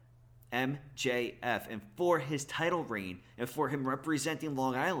for MJF and for his title reign and for him representing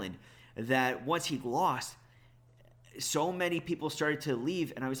Long Island that once he lost, so many people started to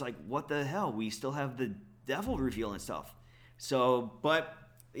leave. And I was like, what the hell? We still have the devil reveal and stuff. So, but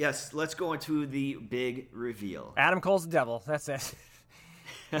yes, let's go into the big reveal. Adam Cole's the devil. That's it.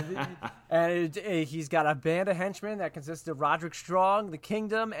 And he's got a band of henchmen that consists of Roderick Strong, the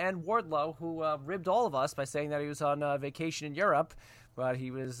Kingdom, and Wardlow, who ribbed all of us by saying that he was on vacation in Europe, but he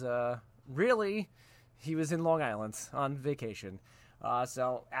was he was in Long Island on vacation.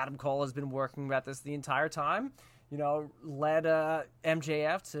 So Adam Cole has been working at this the entire time. You know, led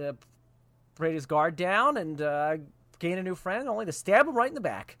MJF to break his guard down and gain a new friend, only to stab him right in the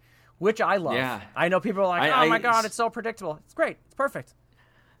back, which I love. Yeah. I know people are like, oh my God, it's so predictable. It's great. It's perfect.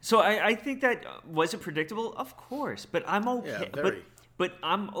 So I think that was it predictable? Of course, but I'm okay. Yeah, but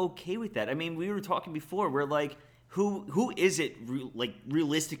I'm okay with that. I mean, we were talking before. We're like, who is it?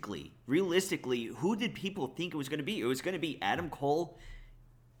 Realistically, who did people think it was going to be? It was going to be Adam Cole,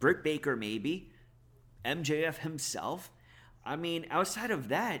 Britt Baker, maybe MJF himself. I mean, outside of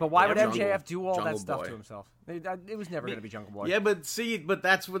that, but why would MJF do all that stuff to himself? It was never going to be Jungle Boy. Yeah, but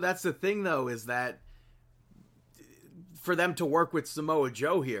that's the thing though, is that for them to work with Samoa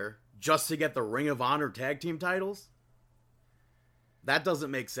Joe here just to get the Ring of Honor tag team titles, that doesn't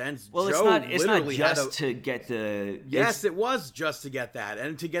make sense. Well, Joe it's not just to get the. Yes, it was just to get that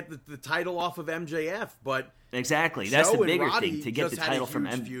and to get the title off of MJF, but. Exactly, that's the bigger thing, to get the title from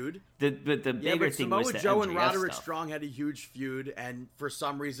feud. The bigger thing Samoa was the Joe MJF and Roderick stuff. Strong had a huge feud, and for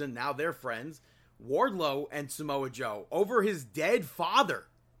some reason now they're friends. Wardlow and Samoa Joe over his dead father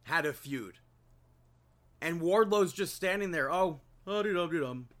had a feud, and Wardlow's just standing there. I'm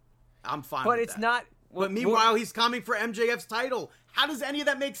fine. But with it's that. not. But meanwhile, he's coming for MJF's title. How does any of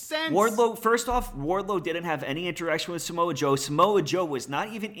that make sense? First off, Wardlow didn't have any interaction with Samoa Joe. Samoa Joe was not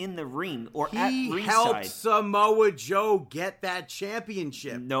even in the ring or at ringside. He helped Samoa Joe get that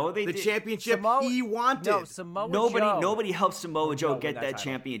championship. No, the championship he wanted. No, Samoa nobody helped Samoa Joe get that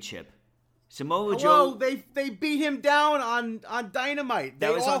championship. Samoa Joe. They beat him down on Dynamite. They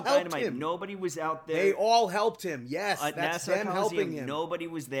all helped Dynamite. him. Nobody was out there. They all helped him. Yes, that's Nassau them helping him. Nobody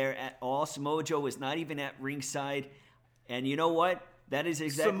was there at all. Samoa Joe was not even at ringside. And you know what? That is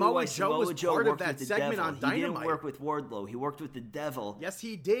exactly why Samoa Joe worked with the devil. On Dynamite. He didn't work with Wardlow. He worked with the devil. Yes,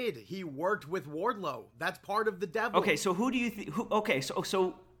 he did. He worked with Wardlow. That's part of the devil. Okay, so who do you think? Okay,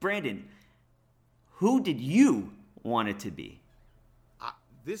 so Brandon, who did you want it to be?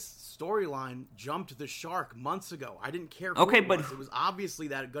 This storyline jumped the shark months ago. I didn't care. Okay, but it was obviously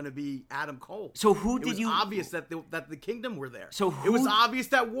that going to be Adam Cole. So who did you? It was obvious that the Kingdom were there. So it was obvious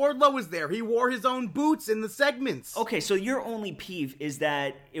that Wardlow was there. He wore his own boots in the segments. Okay, so your only peeve is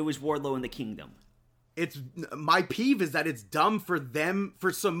that it was Wardlow in the Kingdom. My peeve is that it's dumb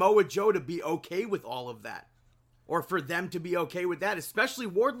for Samoa Joe to be okay with all of that, or for them to be okay with that, especially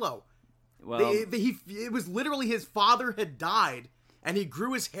Wardlow. Well, it was literally his father had died. And he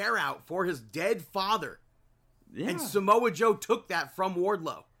grew his hair out for his dead father. Yeah. And Samoa Joe took that from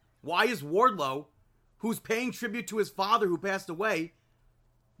Wardlow. Why is Wardlow, who's paying tribute to his father who passed away,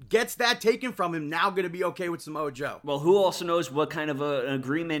 gets that taken from him, now going to be okay with Samoa Joe? Well, who also knows what kind of an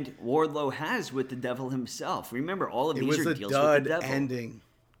agreement Wardlow has with the devil himself? Remember, all of these are deals with the devil. Ending.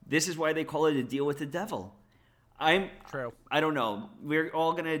 This is why they call it a deal with the devil. True. I don't know. We're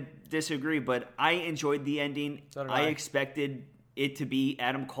all going to disagree, but I enjoyed the ending. So did I expected it to be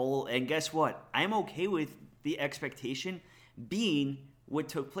Adam Cole, and guess what? I'm okay with the expectation being what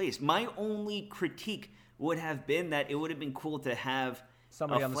took place. My only critique would have been that it would have been cool to have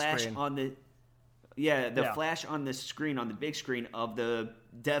Somebody a on the flash screen. on the flash on the screen, on the big screen of the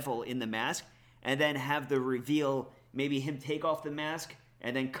devil in the mask, and then have the reveal, maybe him take off the mask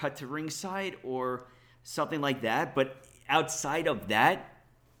and then cut to ringside or something like that. But outside of that,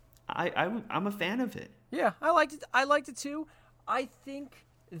 I'm a fan of it. Yeah, I liked it. I liked it too. I think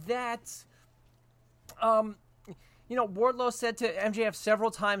that, Wardlow said to MJF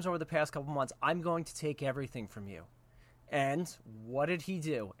several times over the past couple months, "I'm going to take everything from you." And what did he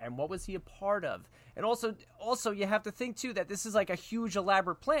do? And what was he a part of? And also, you have to think too that this is like a huge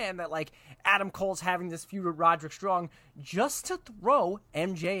elaborate plan that like Adam Cole's having this feud with Roderick Strong just to throw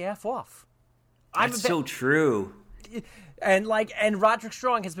MJF off. That's so true. And Roderick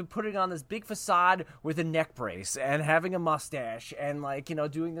Strong has been putting on this big facade with a neck brace and having a mustache and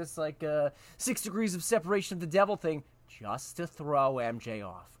doing this 6 degrees of separation of the devil thing just to throw MJ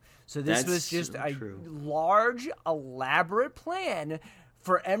off. So this was just a large, elaborate plan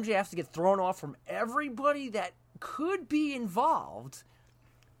for MJF to get thrown off from everybody that could be involved,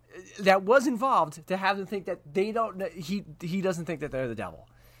 that was involved, to have them think that they don't. He doesn't think that they're the devil,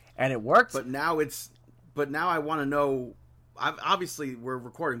 and it worked. But now I want to know. Obviously, we're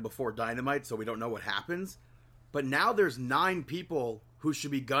recording before Dynamite, so we don't know what happens. But now there's 9 people who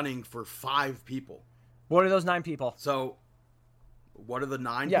should be gunning for 5 people. What are those 9 people? So, what are the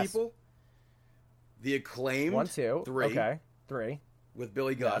 9 Yes. people? The Acclaimed. 1, 2. 3. Okay. 3. With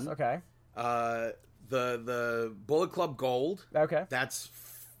Billy Gunn. Yes, okay. The Bullet Club Gold. Okay. That's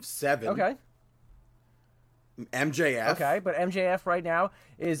 7. Okay. MJF. Okay, but MJF right now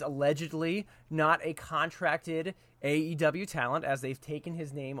is allegedly not a contracted AEW talent, as they've taken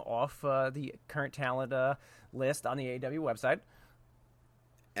his name off the current talent list on the AEW website.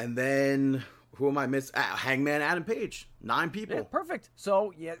 And then, who am I missing? Hangman Adam Page. 9 people. Yeah, perfect.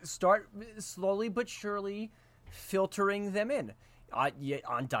 So, start slowly but surely filtering them in.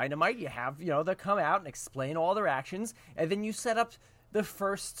 On Dynamite, you have, they come out and explain all their actions, and then you set up the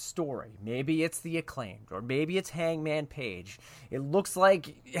first story. Maybe it's the Acclaimed, or maybe it's Hangman Page. It looks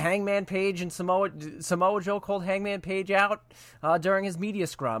like Hangman Page and Samoa Joe called Hangman Page out during his media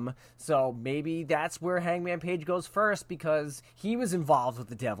scrum, so maybe that's where Hangman Page goes first, because he was involved with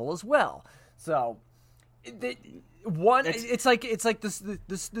the devil as well. So it's like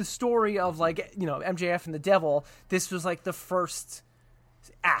the story of MJF and the devil. This was like the first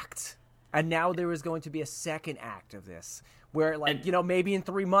act, and now there is going to be a second act of this, where maybe in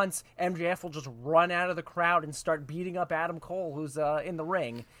 3 months MJF will just run out of the crowd and start beating up Adam Cole, who's in the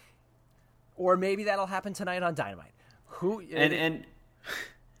ring, or maybe that'll happen tonight on Dynamite.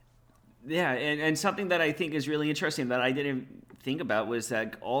 And something that I think is really interesting that I didn't think about was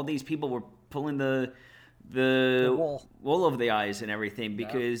that all these people were pulling the wool over the eyes and everything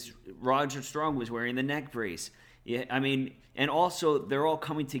because Roger Strong was wearing the neck brace. Yeah, I mean, and also they're all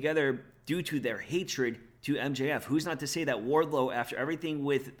coming together due to their hatred to MJF. Who's not to say that Wardlow, after everything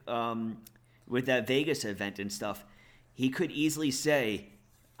with that Vegas event and stuff, he could easily say,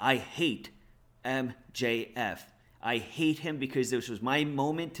 "I hate MJF. I hate him because this was my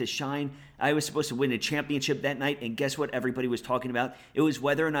moment to shine. I was supposed to win a championship that night, and guess what everybody was talking about? It was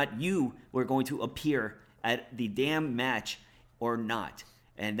whether or not you were going to appear at the damn match or not."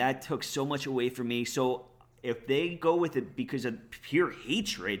 And that took so much away from me. So if they go with it because of pure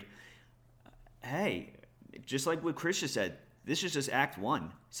hatred, hey, just like what Chris just said, this is just Act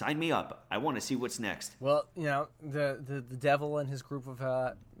 1. Sign me up. I want to see what's next. Well, the devil and his group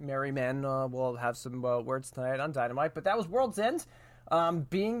of merry men will have some words tonight on Dynamite. But that was World's End.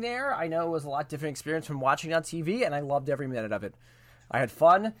 Being there, I know it was a lot different experience from watching on TV, and I loved every minute of it. I had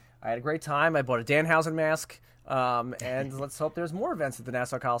fun. I had a great time. I bought a Danhausen mask. And let's hope there's more events at the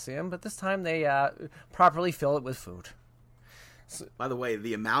Nassau Coliseum, but this time they properly fill it with food. By the way,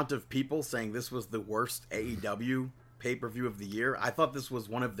 the amount of people saying this was the worst AEW pay-per-view of the year, I thought this was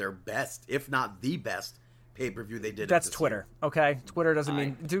one of their best, if not the best, pay-per-view they did. That's Twitter, year. Okay? Twitter doesn't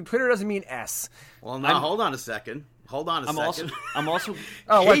mean S. Well, now hold on a second. I'm also.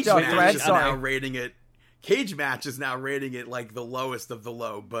 Oh, Cage Match is now rating it. Cage Match is now rating it like the lowest of the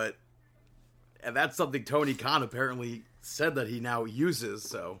low, and that's something Tony Khan apparently said that he now uses.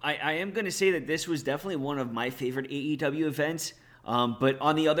 So I am going to say that this was definitely one of my favorite AEW events. But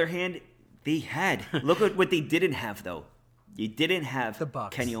on the other hand, look at what they didn't have though. You didn't have the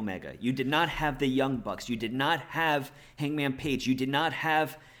Bucks. Kenny Omega. You did not have the Young Bucks. You did not have Hangman Page. You did not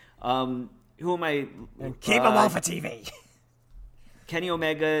have who am I? And keep him off of TV. Kenny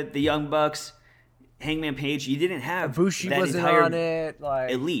Omega, the Young Bucks, Hangman Page. You didn't have Ibushi that wasn't entire on it.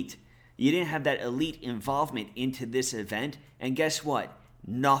 elite. You didn't have that elite involvement into this event. And guess what?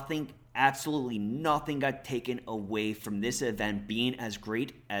 Nothing absolutely nothing got taken away from this event being as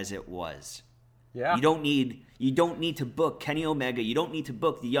great as it was. Yeah. You don't need to book Kenny Omega. You don't need to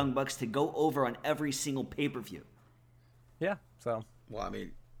book the Young Bucks to go over on every single pay-per-view. Yeah. So. Well, I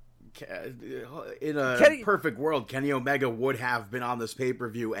mean, in a perfect world, Kenny Omega would have been on this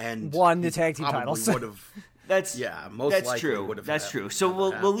pay-per-view and won the tag team titles. Would have. That's true. Would have. That's true. So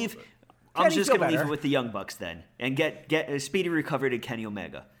we'll leave. I'm just going to leave it with the Young Bucks then, and get a speedy recovery to Kenny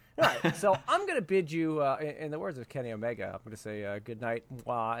Omega. All right, so I'm going to bid you, in the words of Kenny Omega, I'm going to say good night,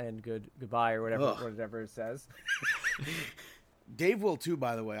 mwah, and goodbye, or whatever it says. Dave will too,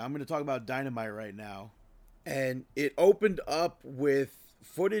 by the way. I'm going to talk about Dynamite right now. And it opened up with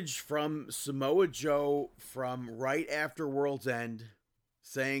footage from Samoa Joe from right after World's End,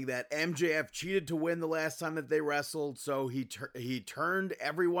 saying that MJF cheated to win the last time that they wrestled, so he turned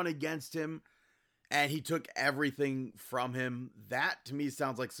everyone against him. And he took everything from him. That, to me,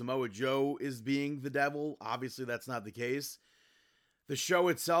 sounds like Samoa Joe is being the devil. Obviously, that's not the case. The show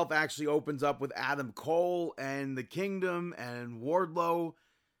itself actually opens up with Adam Cole and the Kingdom and Wardlow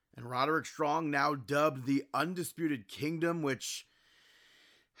and Roderick Strong, now dubbed the Undisputed Kingdom, which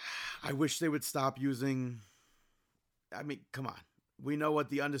I wish they would stop using. I mean, come on. We know what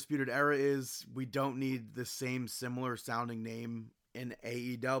the Undisputed Era is. We don't need the same similar sounding name in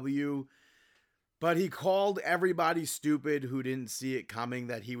AEW. But he called everybody stupid who didn't see it coming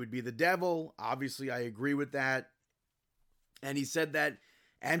that he would be the devil. Obviously, I agree with that. And he said that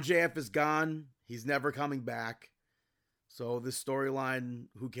MJF is gone. He's never coming back. So this storyline,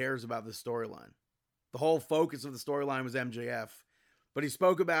 who cares about this storyline? The whole focus of the storyline was MJF. But he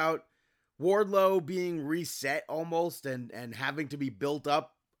spoke about Wardlow being reset almost and having to be built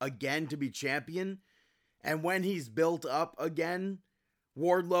up again to be champion. And when he's built up again,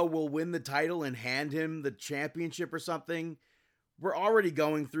 Wardlow will win the title and hand him the championship or something. We're already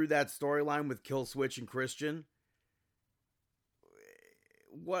going through that storyline with Killswitch and Christian.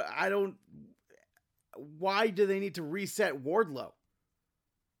 Why do they need to reset Wardlow?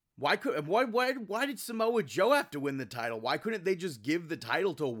 Why did Samoa Joe have to win the title? Why couldn't they just give the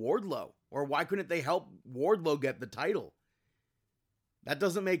title to Wardlow? Or why couldn't they help Wardlow get the title? That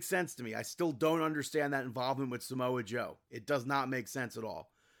doesn't make sense to me. I still don't understand that involvement with Samoa Joe. It does not make sense at all.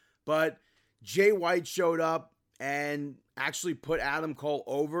 But Jay White showed up and actually put Adam Cole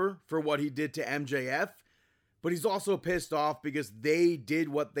over for what he did to MJF. But he's also pissed off because they did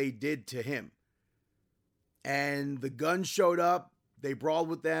what they did to him. And the Guns showed up. They brawled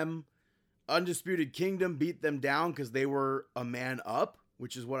with them. Undisputed Kingdom beat them down because they were a man up,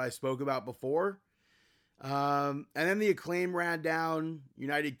 which is what I spoke about before. And then the Acclaim ran down.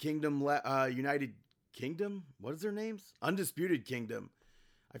 United Kingdom? What is their names? Undisputed Kingdom.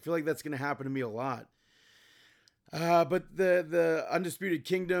 I feel like that's going to happen to me a lot. But the Undisputed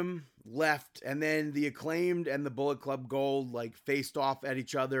Kingdom left, and then the Acclaimed and the Bullet Club Gold faced off at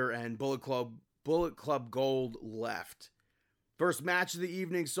each other, and Bullet Club Gold left. First match of the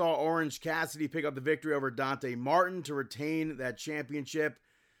evening saw Orange Cassidy pick up the victory over Dante Martin to retain that championship.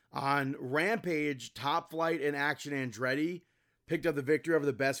 On Rampage, Top Flight and Action Andretti picked up the victory over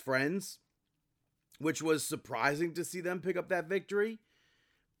the Best Friends, which was surprising to see them pick up that victory.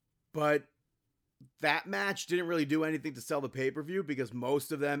 But that match didn't really do anything to sell the pay-per-view because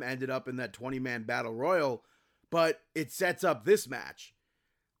most of them ended up in that 20-man battle royal. But it sets up this match.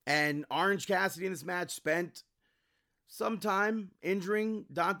 And Orange Cassidy in this match spent some time injuring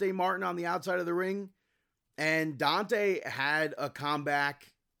Dante Martin on the outside of the ring. And Dante had a comeback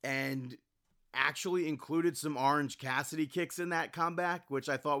and actually included some Orange Cassidy kicks in that comeback, which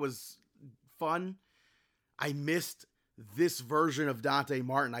I thought was fun. I missed this version of Dante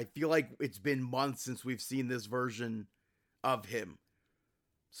Martin. I feel like it's been months since we've seen this version of him.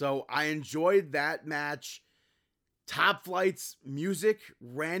 So I enjoyed that match. Top Flight's music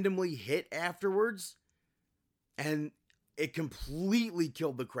randomly hit afterwards, and it completely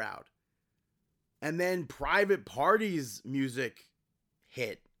killed the crowd. And then Private Party's music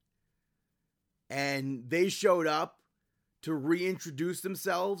hit. And they showed up to reintroduce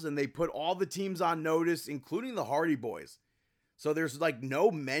themselves, and they put all the teams on notice, including the Hardy Boys. So there's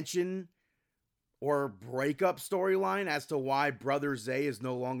no mention or breakup storyline as to why Brother Zay is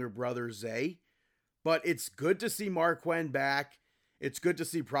no longer Brother Zay. But it's good to see Mark Quinn back. It's good to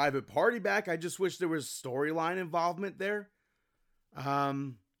see Private Party back. I just wish there was storyline involvement there.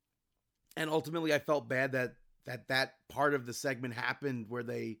 And ultimately, I felt bad that part of the segment happened where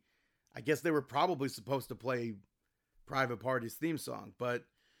I guess they were probably supposed to play Private Party's theme song, but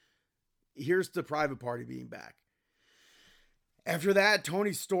here's to Private Party being back. After that,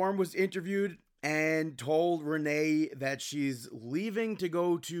 Tony Storm was interviewed, and told Renee that she's leaving to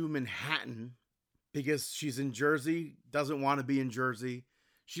go to Manhattan because she's in Jersey, doesn't want to be in Jersey.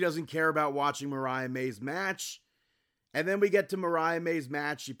 She doesn't care about watching Mariah May's match. And then we get to Mariah May's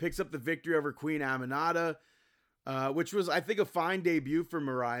match. She picks up the victory over Queen Aminata, which was, I think, a fine debut for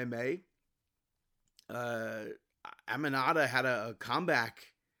Mariah May. Aminata had a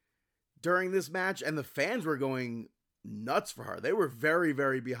comeback during this match, and the fans were going nuts for her. They were very,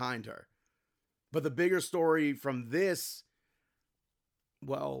 very behind her. But the bigger story from this,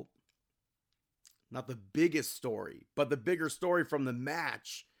 well, not the biggest story, but the bigger story from the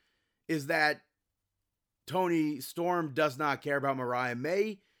match is that Toni Storm does not care about Mariah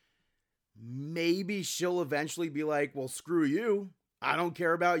May. Maybe she'll eventually be like, well, screw you. I don't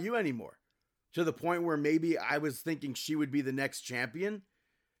care about you anymore. To the point where maybe I was thinking she would be the next champion.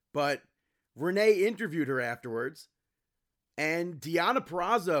 But Renee interviewed her afterwards. And Deonna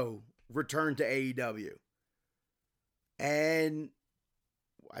Purrazzo returned to AEW. And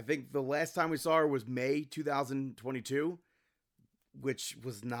I think the last time we saw her was May 2022, which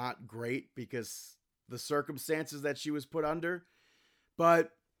was not great because the circumstances that she was put under.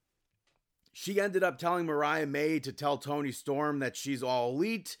 But she ended up telling Mariah May to tell Toni Storm that she's all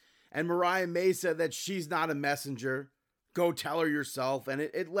elite. And Mariah May said that she's not a messenger. Go tell her yourself. And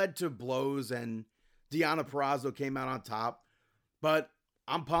it led to blows, and Deonna Purrazzo came out on top. But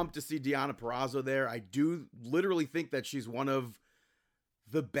I'm pumped to see Deonna Purrazzo there. I do literally think that she's one of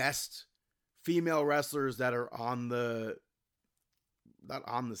the best female wrestlers that are on the, not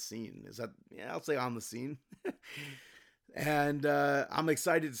on the scene. Is that, yeah, I'll say on the scene. And I'm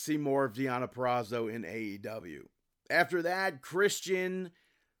excited to see more of Deonna Purrazzo in AEW. After that, Christian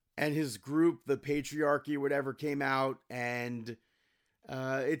and his group, the Patriarchy, whatever, came out, and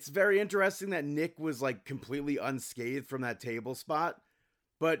it's very interesting that Nick was like completely unscathed from that table spot.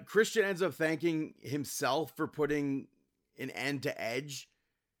 But Christian ends up thanking himself for putting an end to Edge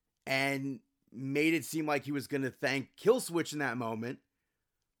and made it seem like he was going to thank Killswitch in that moment.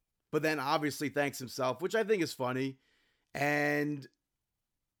 But then obviously thanks himself, which I think is funny. And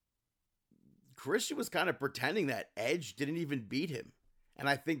Christian was kind of pretending that Edge didn't even beat him. And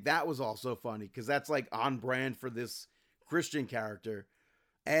I think that was also funny because that's like on brand for this Christian character.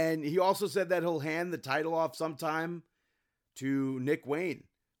 And he also said that he'll hand the title off sometime to Nick Wayne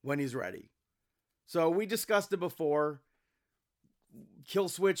when he's ready. So we discussed it before.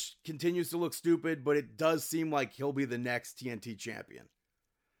 Killswitch continues to look stupid, but it does seem like he'll be the next TNT champion.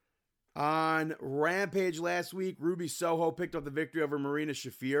 On Rampage last week, Ruby Soho picked up the victory over Marina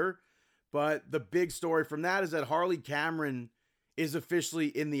Shafir. But the big story from that is that Harley Cameron is officially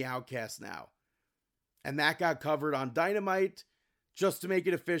in the Outcast now. And that got covered on Dynamite just to make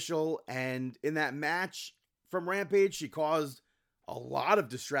it official. And in that match from Rampage, she caused a lot of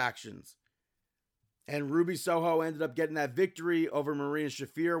distractions. And Ruby Soho ended up getting that victory over Marina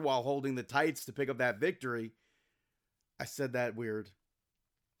Shafir while holding the tights to pick up that victory. I said that weird.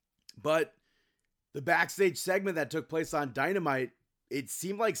 But the backstage segment that took place on Dynamite, it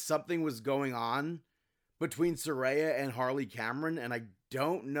seemed like something was going on between Saraya and Harley Cameron, and I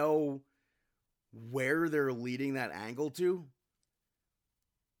don't know where they're leading that angle to,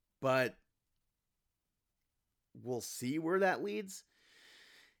 but we'll see where that leads.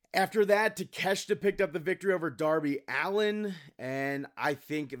 After that, Takeshita picked up the victory over Darby Allin, and I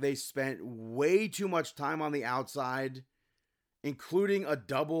think they spent way too much time on the outside, including a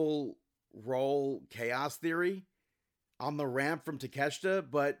double roll chaos theory on the ramp from Takeshita,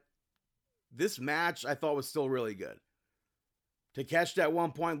 but this match I thought was still really good. Takeshita at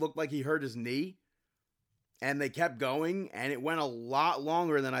one point looked like he hurt his knee, and they kept going, and it went a lot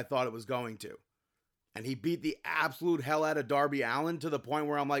longer than I thought it was going to. And he beat the absolute hell out of Darby Allin to the point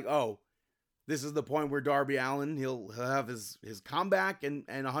where I'm like, oh, this is the point where Darby Allin, he'll have his comeback, and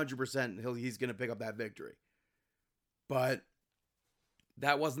 100% he's going to pick up that victory. But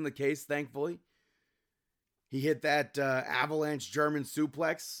that wasn't the case, thankfully. He hit that avalanche German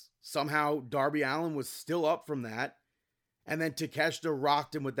suplex. Somehow Darby Allin was still up from that. And then Takeshita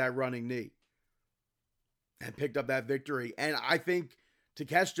rocked him with that running knee. And picked up that victory. And I think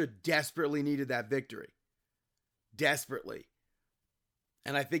Takeshita desperately needed that victory. Desperately.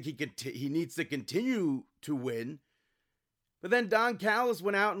 And I think he needs to continue to win. But then Don Callis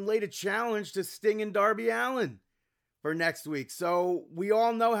went out and laid a challenge to Sting and Darby Allin for next week. So we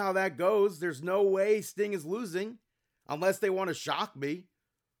all know how that goes. There's no way Sting is losing unless they want to shock me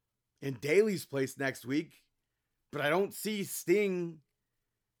in Daly's place next week. But I don't see Sting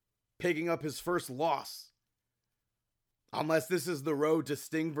picking up his first loss. Unless this is the road to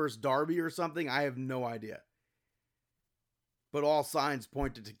Sting versus Darby or something. I have no idea. But all signs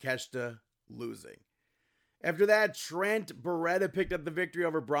point to Takeshita losing. After that, Trent Beretta picked up the victory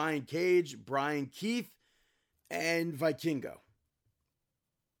over Brian Cage, Brian Keith, and Vikingo.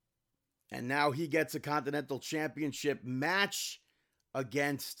 And now he gets a Continental Championship match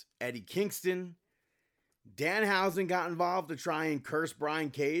against Eddie Kingston. Danhausen got involved to try and curse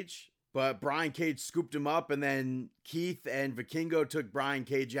Brian Cage, but Brian Cage scooped him up, and then Keith and Vikingo took Brian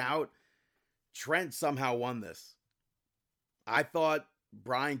Cage out. Trent somehow won this. I thought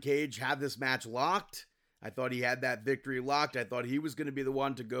Brian Cage had this match locked. I thought he had that victory locked. I thought he was going to be the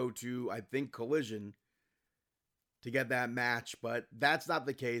one to go to, I think, Collision to get that match, but that's not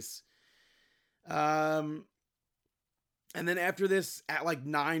the case. And then after this, at like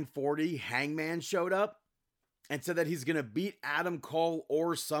 9:40, Hangman showed up and said that he's going to beat Adam Cole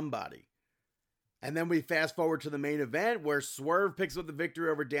or somebody. And then we fast forward to the main event where Swerve picks up the victory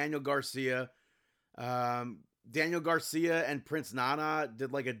over Daniel Garcia. Daniel Garcia and Prince Nana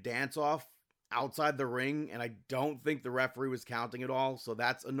did like a dance-off outside the ring, and I don't think the referee was counting it all, so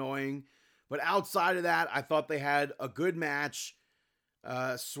that's annoying. But outside of that, I thought they had a good match.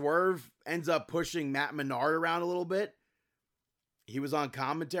 Swerve ends up pushing Matt Menard around a little bit. He was on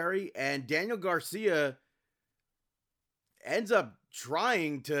commentary, and Daniel Garcia ends up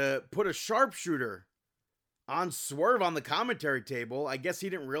trying to put a sharpshooter on Swerve on the commentary table. I guess he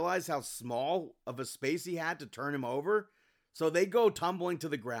didn't realize how small of a space he had to turn him over. So they go tumbling to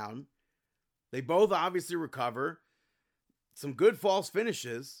the ground. They both obviously recover. Some good false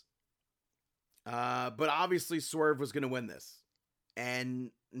finishes. But obviously Swerve was going to win this.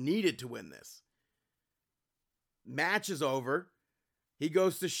 And needed to win this. Match is over. He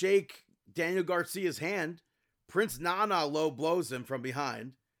goes to shake Daniel Garcia's hand. Prince Nana low blows him from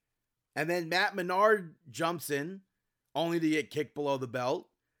behind. And then Matt Menard jumps in, only to get kicked below the belt.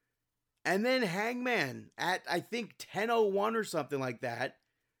 And then Hangman, at I think 10:01 or something like that,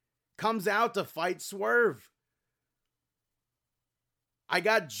 comes out to fight Swerve. I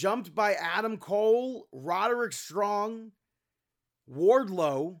got jumped by Adam Cole, Roderick Strong,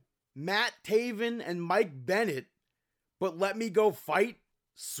 Wardlow, Matt Taven, and Mike Bennett, but let me go fight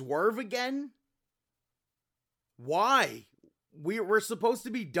Swerve again? Why? We're supposed to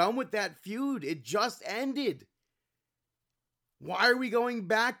be done with that feud. It just ended. Why are we going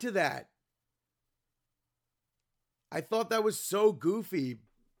back to that? I thought that was so goofy,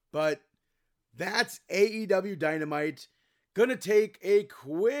 but that's AEW Dynamite. Gonna take a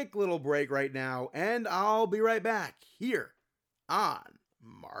quick little break right now, and I'll be right back here on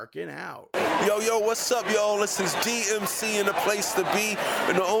Markin Out. Yo, what's up, y'all? This is DMC in the place to be,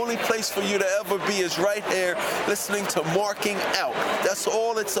 and the only place for you to ever be is right here, listening to Marking Out. That's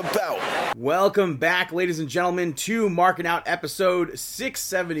all it's about. Welcome back, ladies and gentlemen, to Markin Out episode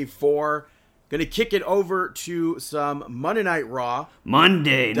 674. Gonna kick it over to some Monday Night Raw.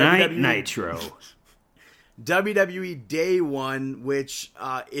 Monday Night Nitro. WWE Day 1, which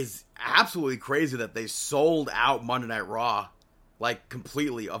is absolutely crazy that they sold out Monday Night Raw. Like,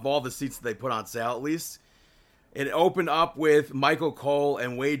 completely, of all the seats that they put on sale, at least. It opened up with Michael Cole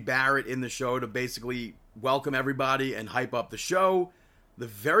and Wade Barrett in the show to basically welcome everybody and hype up the show. The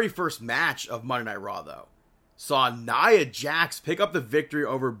very first match of Monday Night Raw, though, saw Nia Jax pick up the victory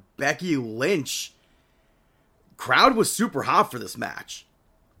over Becky Lynch. Crowd was super hot for this match.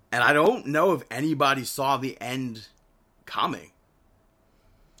 And I don't know if anybody saw the end coming.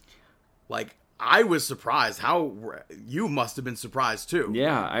 Like, I was surprised. How you must have been surprised too.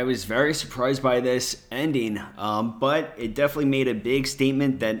 Yeah, I was very surprised by this ending. But it definitely made a big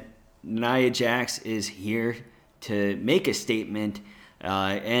statement that Nia Jax is here to make a statement,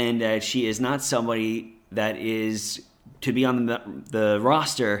 and that she is not somebody that is to be on the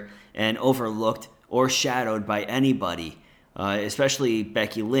roster and overlooked or shadowed by anybody, especially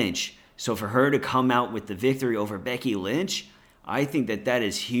Becky Lynch. So for her to come out with the victory over Becky Lynch, I think that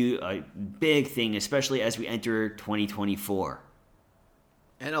is huge, a big thing, especially as we enter 2024.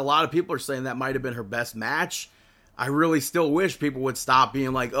 And a lot of people are saying that might have been her best match. I really still wish people would stop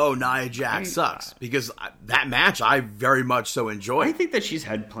being like, oh, Nia Jax sucks. Because that match, I very much so enjoyed. I think that she's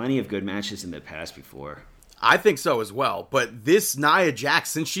had plenty of good matches in the past before. I think so as well. But this Nia Jax,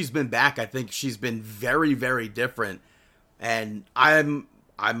 since she's been back, I think she's been very, very different. And I'm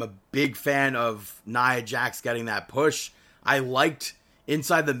a big fan of Nia Jax getting that push. I liked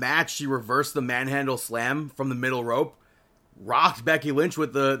inside the match, she reversed the manhandle slam from the middle rope, rocked Becky Lynch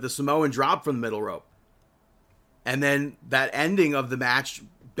with the Samoan drop from the middle rope. And then that ending of the match,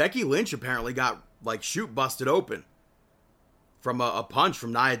 Becky Lynch apparently got like shoot busted open from a punch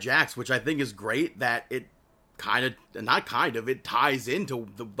from Nia Jax, which I think is great that it it ties into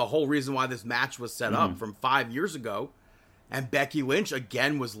the whole reason why this match was set up from 5 years ago. And Becky Lynch,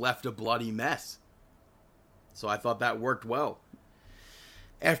 again, was left a bloody mess. So I thought that worked well.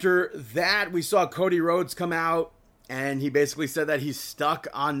 After that, we saw Cody Rhodes come out, and he basically said that he's stuck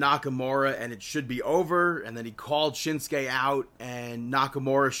on Nakamura and it should be over. And then he called Shinsuke out, and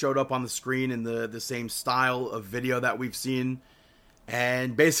Nakamura showed up on the screen in the same style of video that we've seen.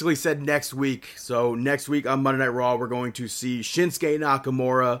 And basically said next week. So next week on Monday Night Raw, we're going to see Shinsuke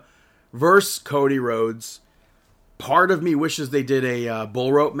Nakamura versus Cody Rhodes. Part of me wishes they did a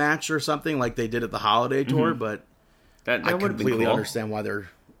bull rope match or something like they did at the Holiday Tour, but that I would be completely cool. understand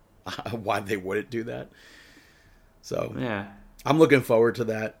why they wouldn't do that. So Yeah, I'm looking forward to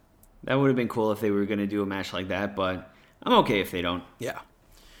that. that would have been cool if they were going to do a match like that, but I'm okay if they don't. Yeah.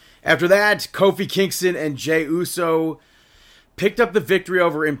 After that, Kofi Kingston and Jey Uso picked up the victory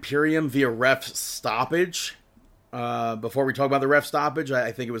over Imperium via ref stoppage. Before we talk about the ref stoppage,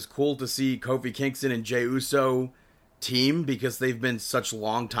 I think it was cool to see Kofi Kingston and Jey Uso team because they've been such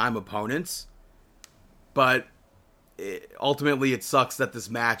long-time opponents. But ultimately, it sucks that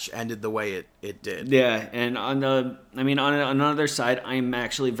this match ended the way it did. Yeah, and on another side, I'm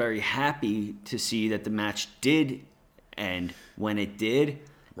actually very happy to see that the match did end when it did.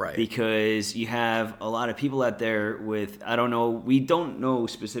 Right. Because you have a lot of people out there with, we don't know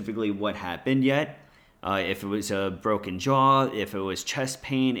specifically what happened yet. If it was a broken jaw, if it was chest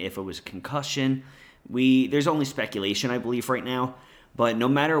pain, if it was concussion. There's only speculation, I believe, right now. But no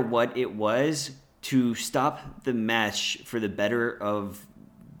matter what it was, to stop the match for the better of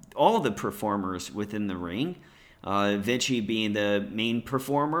all the performers within the ring, Vinci being the main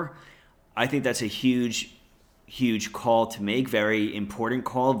performer, I think that's a huge call to make. Very important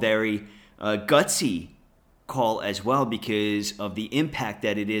call, very gutsy call as well because of the impact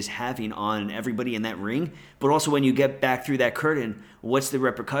that it is having on everybody in that ring. But also when you get back through that curtain, what's the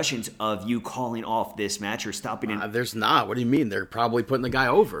repercussions of you calling off this match or stopping it? There's not. What do you mean? They're probably putting the guy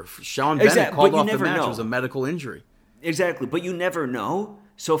over. Sean Bennett called off the match. It was a medical injury. Exactly, but you never know.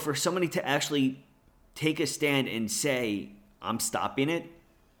 So for somebody to actually take a stand and say, I'm stopping it,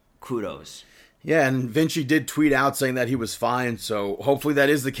 kudos. Yeah, and Vinci did tweet out saying that he was fine, so hopefully that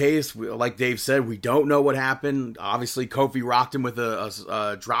is the case. Like Dave said, we don't know what happened. Obviously, Kofi rocked him with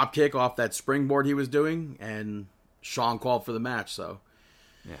a drop kick off that springboard he was doing, and Sean called for the match, so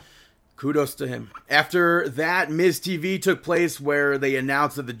yeah, kudos to him. After that, Miz TV took place where they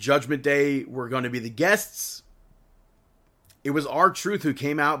announced that the Judgment Day were going to be the guests. It was R-Truth who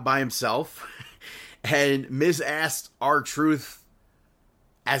came out by himself, and Miz asked R-Truth,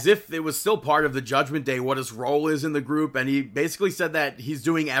 as if it was still part of the Judgment Day, what his role is in the group. And he basically said that he's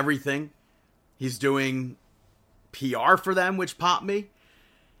doing everything. He's doing PR for them, which popped me.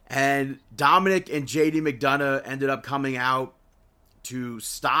 And Dominic and JD McDonough ended up coming out to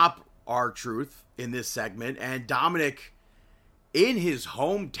stop R-Truth in this segment. And Dominic, in his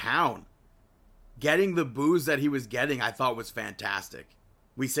hometown, getting the boos that he was getting, I thought was fantastic.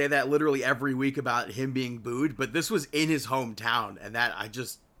 We say that literally every week about him being booed, but this was in his hometown, and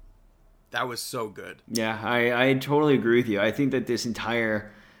that was so good. Yeah, I totally agree with you. I think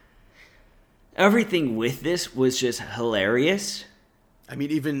that everything with this was just hilarious. I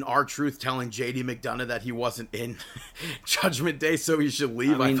mean, even R-Truth telling JD McDonough that he wasn't in Judgment Day, so he should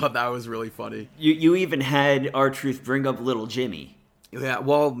leave. I thought that was really funny. You even had R-Truth bring up Little Jimmy. Yeah,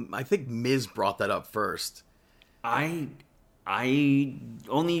 well, I think Miz brought that up first. I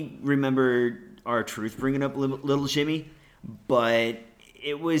only remember R-Truth bringing up Little Jimmy, but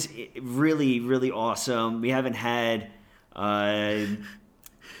it was really, really awesome. We haven't had The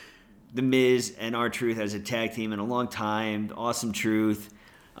Miz and R-Truth as a tag team in a long time. Awesome Truth.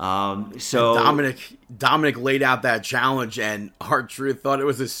 So Dominic laid out that challenge, and R-Truth thought it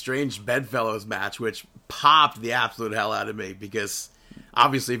was a strange bedfellows match, which popped the absolute hell out of me because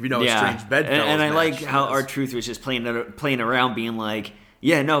obviously, if you know a strange bedfellows and I match, like how R-Truth was just playing around, being like,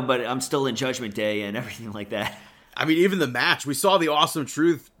 "Yeah, no, but I'm still in Judgment Day" and everything like that. I mean, even the match, we saw the Awesome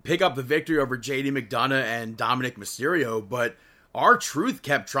Truth pick up the victory over JD McDonough and Dominic Mysterio, but R-Truth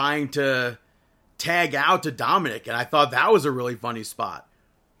kept trying to tag out to Dominic, and I thought that was a really funny spot.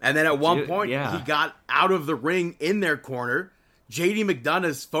 And then at one point, he got out of the ring in their corner. JD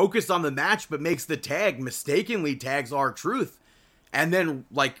McDonough's focused on the match, but makes the tag, mistakenly tags R-Truth, and then,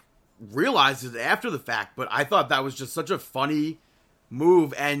 realizes it after the fact. But I thought that was just such a funny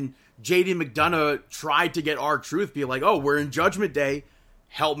move, and JD McDonough tried to get R-Truth, be like, oh, we're in Judgment Day,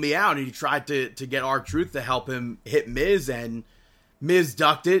 help me out. And he tried to get R-Truth to help him hit Miz, and Miz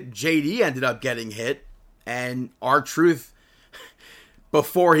ducked it. JD ended up getting hit, and R-Truth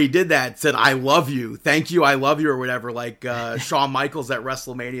before he did that, said, "I love you, thank you, I love you," or whatever, like Shawn Michaels at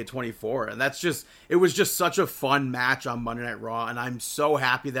WrestleMania 24. And it was just such a fun match on Monday Night Raw, and I'm so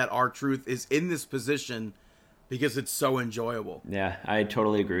happy that R-Truth is in this position because it's so enjoyable. Yeah, I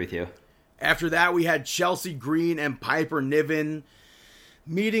totally agree with you. After that, we had Chelsea Green and Piper Niven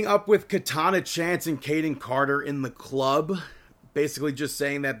meeting up with Katana Chance and Kaden Carter in the club. Basically just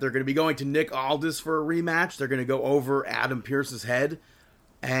saying that they're going to be going to Nick Aldis for a rematch. They're going to go over Adam Pearce's head.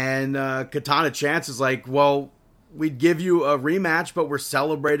 And Katana Chance is like, well, we'd give you a rematch, but we're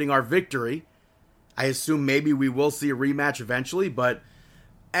celebrating our victory. I assume maybe we will see a rematch eventually, but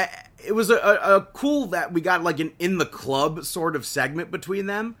it was a cool that we got like an in the club sort of segment between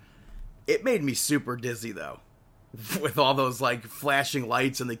them. It made me super dizzy though, with all those like flashing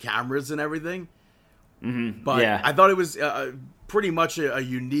lights and the cameras and everything. Mm-hmm. But yeah. I thought it was pretty much a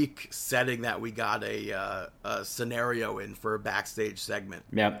unique setting that we got a scenario in for a backstage segment.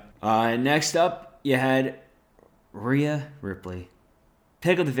 Yep. Next up, you had Rhea Ripley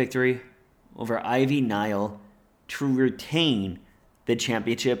pick up the victory over Ivy Nile to retain the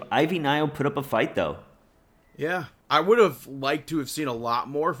championship. Ivy Nile put up a fight, though. Yeah. I would have liked to have seen a lot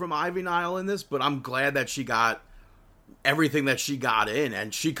more from Ivy Nile in this, but I'm glad that she got everything that she got in,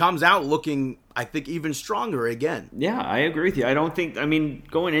 and she comes out looking, I think, even stronger again. Yeah, I agree with you. I mean,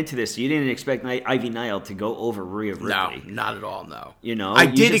 going into this, you didn't expect Ivy Nile to go over Rhea Ripley. No, not at all, no. You know, I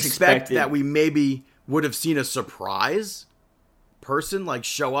you did just expect expected... that we maybe would have seen a surprise person, like,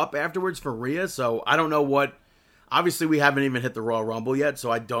 show up afterwards for Rhea, so I don't know what... Obviously, we haven't even hit the Royal Rumble yet,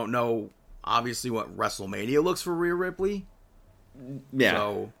 so I don't know, obviously, what WrestleMania looks for Rhea Ripley. Yeah.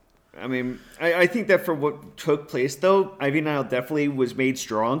 So... I mean, I think that for what took place, though, Ivy Nile definitely was made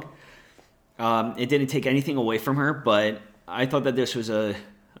strong. It didn't take anything away from her, but I thought that this was a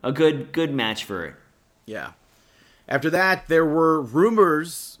good match for her. Yeah. After that, there were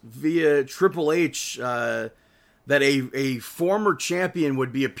rumors via Triple H that a former champion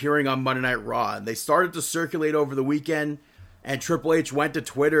would be appearing on Monday Night Raw. And they started to circulate over the weekend, and Triple H went to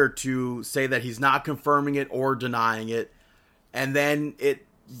Twitter to say that he's not confirming it or denying it. And then it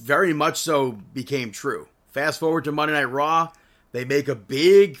very much so became true. Fast forward to Monday Night Raw, they make a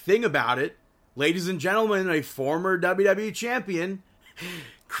big thing about it. Ladies and gentlemen, a former WWE champion.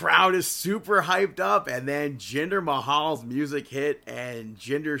 Crowd is super hyped up, and then Jinder Mahal's music hit, and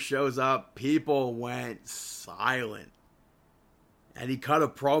Jinder shows up. People went silent. And he cut a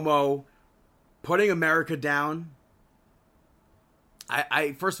promo putting America down.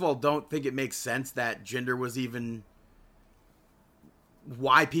 I first of all don't think it makes sense that Jinder was even...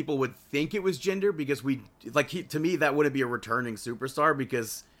 why people would think it was Jinder, because to me that wouldn't be a returning superstar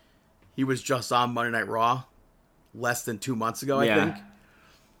because he was just on Monday Night Raw less than 2 months ago, I think.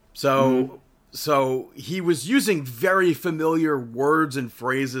 So he was using very familiar words and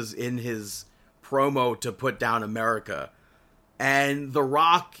phrases in his promo to put down America. And The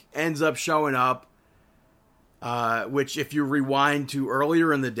Rock ends up showing up, which if you rewind to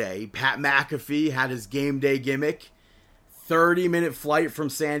earlier in the day, Pat McAfee had his game day gimmick, 30-minute flight from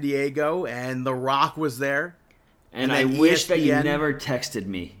San Diego, and The Rock was there. And I wish that you never texted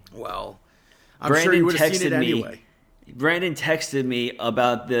me. Well, I'm sure you would have seen it anyway. Brandon texted me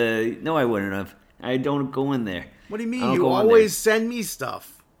about the... No, I wouldn't have. I don't go in there. What do you mean? You always send me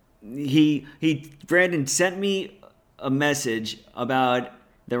stuff. Brandon sent me a message about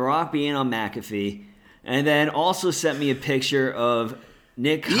The Rock being on McAfee, and then also sent me a picture of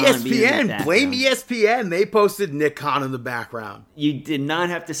Nick Khan being in the ESPN, blame ESPN. They posted Nick Khan in the background. You did not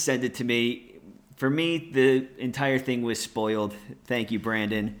have to send it to me. For me, the entire thing was spoiled. Thank you,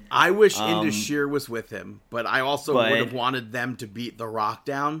 Brandon. I wish Indus Sher was with him, but I also would have wanted them to beat The Rock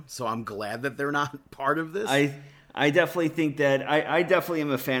down, so I'm glad that they're not part of this. I definitely think that... I definitely am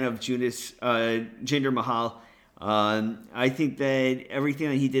a fan of Jinder Mahal. I think that everything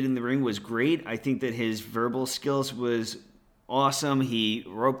that he did in the ring was great. I think that his verbal skills was awesome. He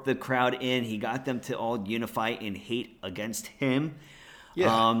roped the crowd in. He got them to all unify in hate against him.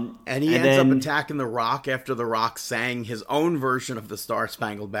 Yeah, and he ends up attacking The Rock after The Rock sang his own version of the Star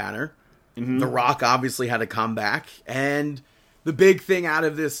Spangled Banner. Mm-hmm. The Rock obviously had to come back, and the big thing out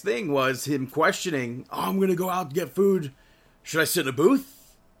of this thing was him questioning, I'm going to go out and get food. Should I sit in a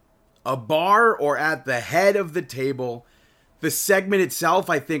booth, a bar, or at the head of the table? The segment itself,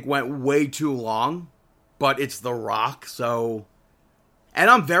 I think, went way too long, but it's The Rock, so... And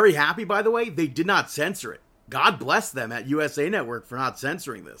I'm very happy, by the way, they did not censor it. God bless them at USA Network for not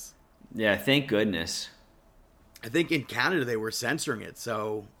censoring this. Yeah, thank goodness. I think in Canada they were censoring it,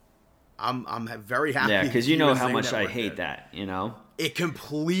 so I'm very happy. Yeah, because you know how much I hate that, you know? It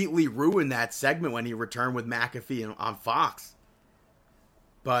completely ruined that segment when he returned with McAfee on Fox.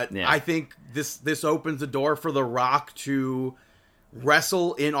 But Yeah. I think this opens the door for The Rock to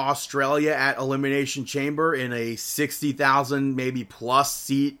wrestle in Australia at Elimination Chamber in a 60,000 maybe plus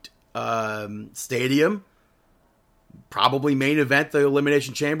seat stadium. Probably main event the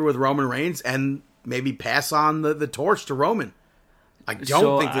Elimination Chamber with Roman Reigns and maybe pass on the torch to Roman. I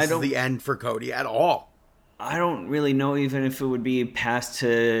don't think this is the end for Cody at all. I don't really know even if it would be passed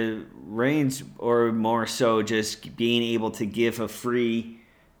to Reigns or more so just being able to give a free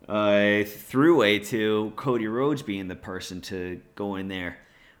throughway to Cody Rhodes being the person to go in there.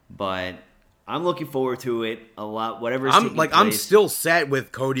 But I'm looking forward to it a lot. Whatever's taking place. I'm still set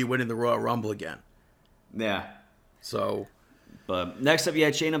with Cody winning the Royal Rumble again. Yeah. So, but next up, you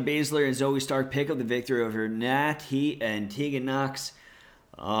had Shayna Baszler and Zoe Stark pick up the victory over Natty and Tegan Knox.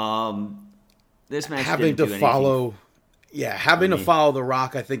 This match having to follow The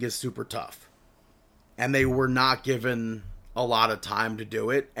Rock, I think, is super tough, and they were not given a lot of time to do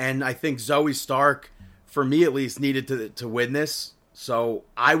it. And I think Zoe Stark, for me at least, needed to win this. So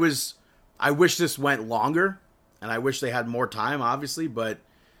I wish this went longer, and I wish they had more time, obviously. But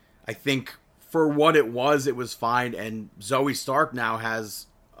I think for what it was fine. And Zoe Stark now has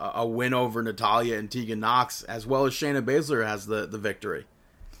a win over Natalya and Tegan Knox, as well as Shayna Baszler has the victory.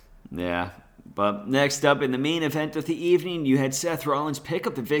 Yeah. But next up in the main event of the evening, you had Seth Rollins pick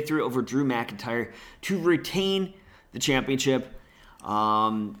up the victory over Drew McIntyre to retain the championship.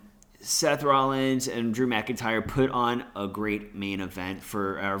 Seth Rollins and Drew McIntyre put on a great main event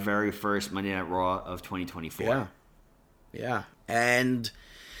for our very first Monday Night Raw of 2024. Yeah. And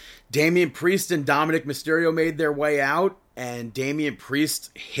Damian Priest and Dominic Mysterio made their way out, and Damian Priest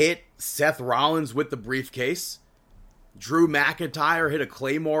hit Seth Rollins with the briefcase. Drew McIntyre hit a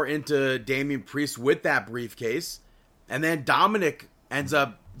Claymore into Damian Priest with that briefcase. And then Dominic ends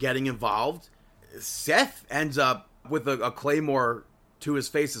up getting involved. Seth ends up with a Claymore to his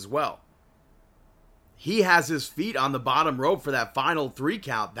face as well. He has his feet on the bottom rope for that final 3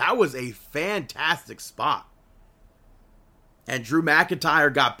 count. That was a fantastic spot. And Drew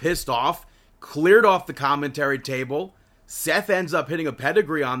McIntyre got pissed off, cleared off the commentary table. Seth ends up hitting a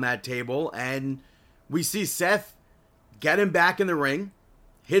pedigree on that table, and we see Seth get him back in the ring,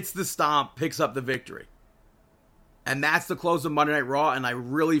 hits the stomp, picks up the victory. And that's the close of Monday Night Raw, and I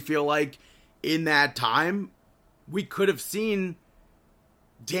really feel like in that time, we could have seen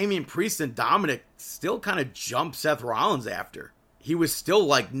Damian Priest and Dominic still kind of jump Seth Rollins after. He was still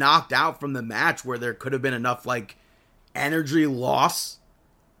like knocked out from the match where there could have been enough like energy loss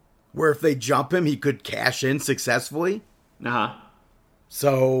where if they jump him, he could cash in successfully.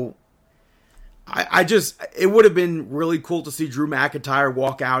 So it would have been really cool to see Drew McIntyre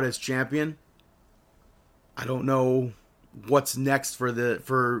walk out as champion. I don't know what's next for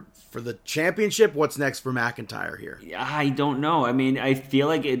the championship. What's next for McIntyre here? I don't know. I mean, I feel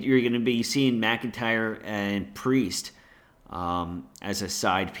like you're going to be seeing McIntyre and Priest as a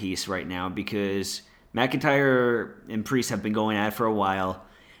side piece right now because McIntyre and Priest have been going at it for a while.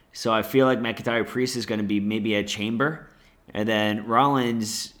 So I feel like McIntyre Priest is going to be maybe a chamber. And then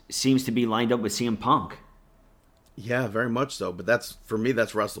Rollins seems to be lined up with CM Punk. Yeah, very much so. But for me,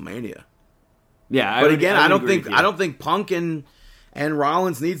 that's WrestleMania. Yeah, but again, I don't think Punk and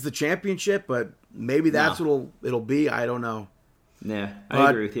Rollins needs the championship, but maybe that's what it'll be. I don't know. Yeah, I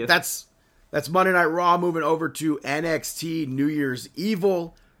agree with you. That's Monday Night Raw. Moving over to NXT New Year's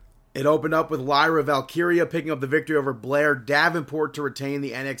Evil. It opened up with Lyra Valkyria picking up the victory over Blair Davenport to retain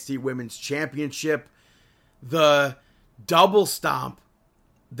the NXT Women's Championship. The double stomp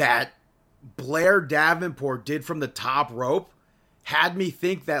that Blair Davenport did from the top rope had me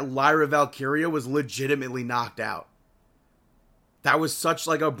think that Lyra Valkyria was legitimately knocked out. That was such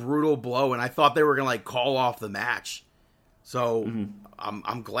like a brutal blow, and I thought they were gonna like call off the match. So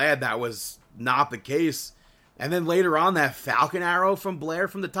I'm glad that was not the case. And then later on, that Falcon Arrow from Blair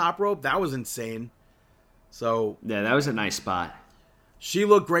from the top rope, that was insane. So yeah, that was a nice spot. She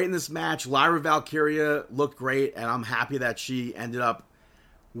looked great in this match. Lyra Valkyria looked great, and I'm happy that she ended up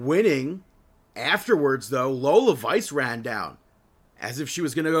winning. Afterwards, though, Lola Vice ran down as if she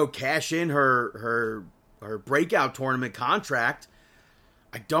was going to go cash in her breakout tournament contract.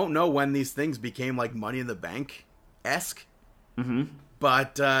 I don't know when these things became like Money in the Bank-esque.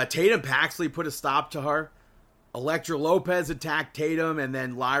 But Tatum Paxley put a stop to her. Elektra Lopez attacked Tatum, and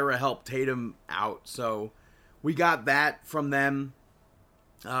then Lyra helped Tatum out. So we got that from them.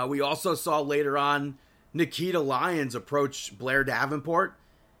 We also saw later on Nikita Lyons approach Blair Davenport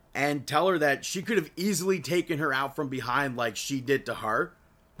and tell her that she could have easily taken her out from behind like she did to her.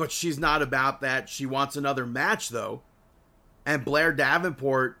 But she's not about that. She wants another match, though. And Blair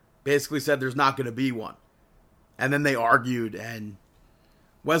Davenport basically said there's not going to be one. And then they argued, and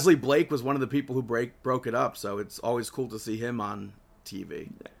Wesley Blake was one of the people who broke it up, so it's always cool to see him on TV.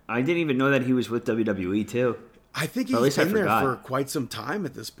 I didn't even know that he was with WWE too. I think he's been there for quite some time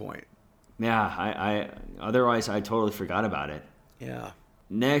at this point. Yeah, I otherwise I totally forgot about it. Yeah.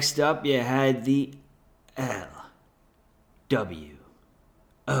 Next up, you had the LWO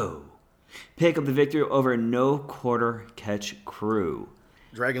pick up the victory over No Quarter Catch Crew.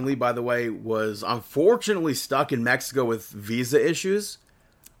 Dragon Lee, by the way, was unfortunately stuck in Mexico with visa issues.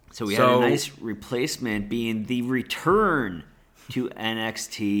 So we had a nice replacement being the return to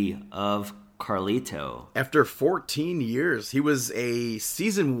NXT of Carlito. After 14 years, he was a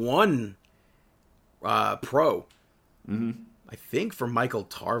season 1 pro. Mm-hmm. I think for Michael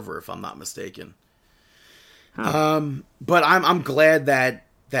Tarver, if I'm not mistaken. Huh. But I'm glad that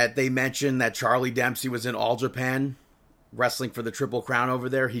they mentioned that Charlie Dempsey was in All Japan wrestling for the Triple Crown over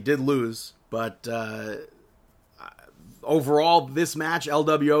there. He did lose, but overall, this match,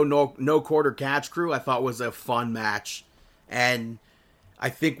 LWO No Quarter Catch Crew, I thought was a fun match. And I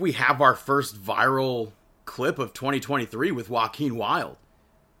think we have our first viral clip of 2023 with Joaquin Wilde.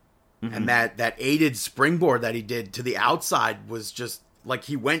 Mm-hmm. And that aided springboard that he did to the outside was just like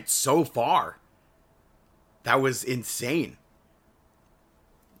he went so far. That was insane.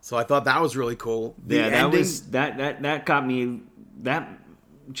 So I thought that was really cool. That got me, that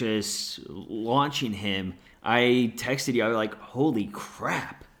just launching him. I texted you, I was like, holy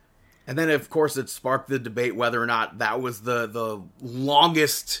crap. And then, of course, it sparked the debate whether or not that was the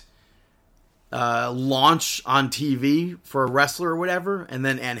longest launch on TV for a wrestler or whatever. And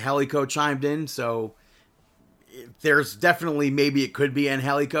then Angelico chimed in. So there's definitely, maybe it could be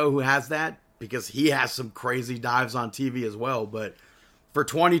Angelico who has that, because he has some crazy dives on TV as well. But for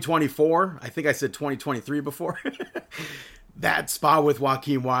 2024, I think I said 2023 before, that spot with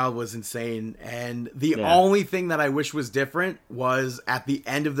Joaquin Wilde was insane. And the only thing that I wish was different was at the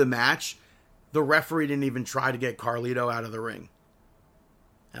end of the match, the referee didn't even try to get Carlito out of the ring.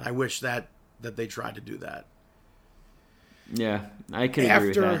 And I wish that they tried to do that. Yeah, I can agree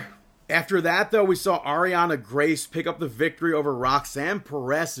with that. After that, though, we saw Ariana Grace pick up the victory over Roxanne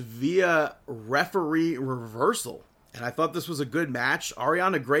Perez via referee reversal. And I thought this was a good match.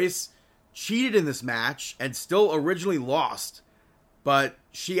 Ariana Grace cheated in this match and still originally lost. But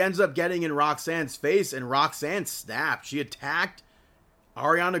she ends up getting in Roxanne's face, and Roxanne snapped. She attacked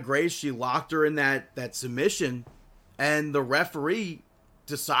Ariana Grace. She locked her in that submission, and the referee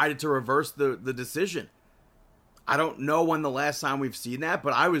decided to reverse the decision. I don't know when the last time we've seen that,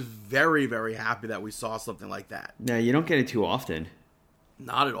 but I was very, very happy that we saw something like that. Yeah, you don't get it too often.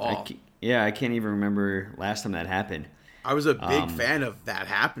 Not at all. I can't even remember last time that happened. I was a big fan of that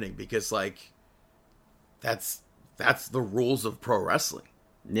happening because, like, that's the rules of pro wrestling.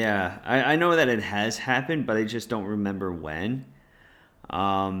 Yeah, I know that it has happened, but I just don't remember when.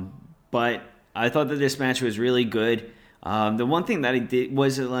 But I thought that this match was really good. The one thing that I did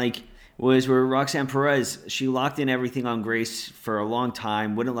was where Roxanne Perez, she locked in everything on Grace for a long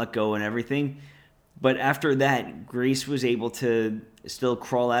time, wouldn't let go and everything. But after that, Grace was able to still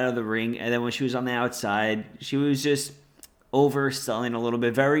crawl out of the ring. And then when she was on the outside, she was just overselling a little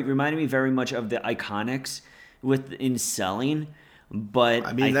bit. Reminded me very much of the Iconics in selling. But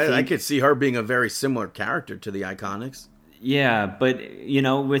I mean, I could see her being a very similar character to the Iconics. Yeah, but,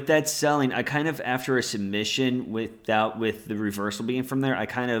 with that selling, I kind of, after a submission with the reversal being from there, I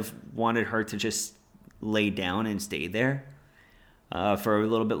kind of wanted her to just lay down and stay there for a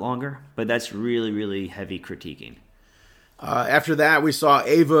little bit longer. But that's really, really heavy critiquing. After that, we saw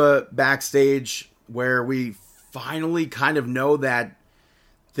Ava backstage, where we finally kind of know that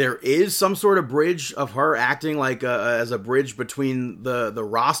there is some sort of bridge of her acting like as a bridge between the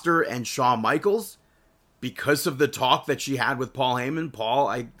roster and Shawn Michaels. Because of the talk that she had with Paul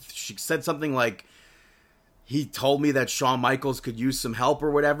Heyman. She said something like, he told me that Shawn Michaels could use some help or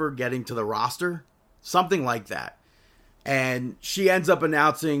whatever getting to the roster. Something like that. And she ends up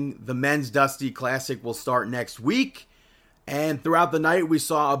announcing the Men's Dusty Classic will start next week. And throughout the night, we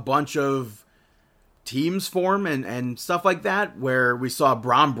saw a bunch of teams form and stuff like that, where we saw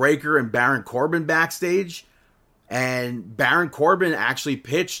Braun Breaker and Baron Corbin backstage. And Baron Corbin actually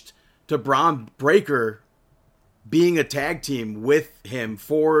pitched to Braun Breaker being a tag team with him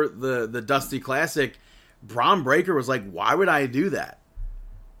for the Dusty Classic. Braun Breaker was like, why would I do that?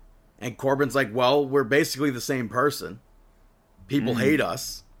 And Corbin's like, well, we're basically the same person. People hate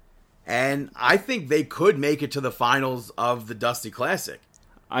us. And I think they could make it to the finals of the Dusty Classic.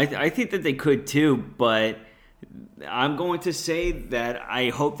 I think that they could too, but I'm going to say that I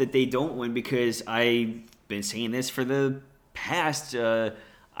hope that they don't win, because I've been saying this for the past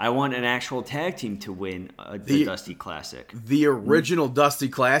I want an actual tag team to win the Dusty Classic. The original Dusty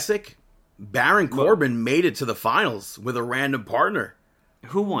Classic, Baron Corbin made it to the finals with a random partner.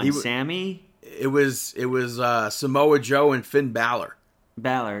 Who won? Sammy? It was Samoa Joe and Finn Balor.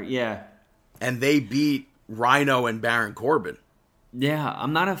 Balor, yeah. And they beat Rhino and Baron Corbin. Yeah,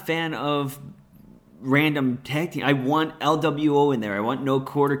 I'm not a fan of random tag team. I want LWO in there. I want No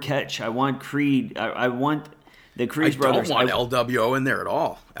Quarter Catch. I want Creed. I want the Creed brothers. I don't want LWO in there at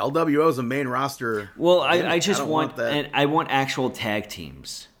all. LWO is a main roster. Well, I just want that. And I want actual tag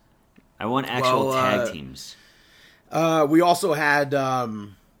teams. I want actual tag teams. We also had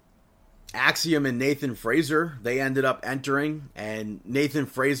Axiom and Nathan Fraser. They ended up entering, and Nathan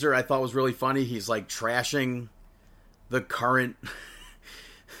Fraser I thought was really funny. He's like trashing the current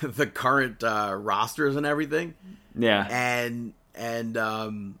rosters and everything. Yeah. And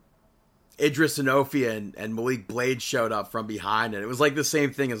Idris Sanofi and Malik Blade showed up from behind, and it was like the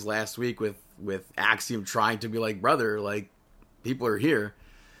same thing as last week with Axiom trying to be like, brother, like, people are here.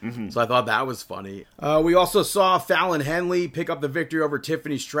 Mm-hmm. So I thought that was funny. We also saw Fallon Henley pick up the victory over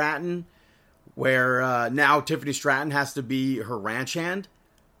Tiffany Stratton, where now Tiffany Stratton has to be her ranch hand.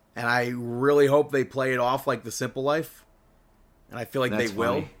 And I really hope they play it off like the Simple Life. And I feel like they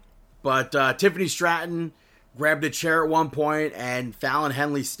will. But Tiffany Stratton grabbed a chair at one point, and Fallon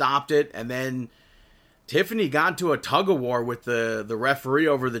Henley stopped it. And then Tiffany got into a tug-of-war with the referee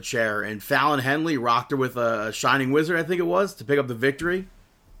over the chair. And Fallon Henley rocked her with a Shining Wizard, I think it was, to pick up the victory.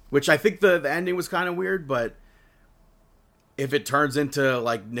 Which I think the ending was kind of weird, but if it turns into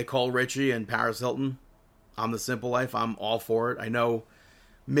like Nicole Richie and Paris Hilton on The Simple Life, I'm all for it. I know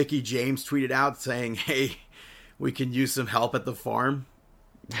Mickey James tweeted out saying, hey, we can use some help at the farm.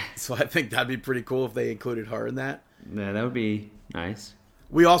 So I think that'd be pretty cool if they included her in that. Yeah, that would be nice.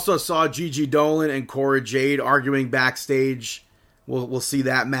 We also saw Gigi Dolan and Cora Jade arguing backstage. We'll see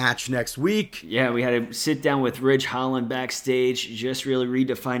that match next week. Yeah, we had to sit down with Ridge Holland backstage, just really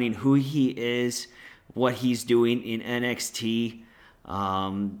redefining who he is, what he's doing in NXT.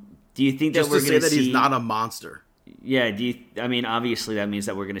 Do you think that we're going to see that he's not a monster? Yeah. I mean, obviously that means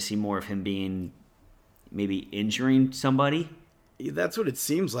that we're going to see more of him being maybe injuring somebody. That's what it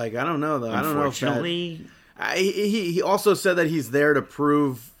seems like. I don't know though. I don't know if Unfortunately, he also said that he's there to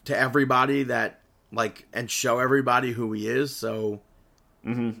prove to everybody that. Like, and show everybody who he is, so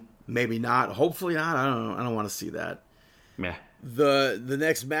maybe not. Hopefully not. I don't know. I don't want to see that. Yeah. The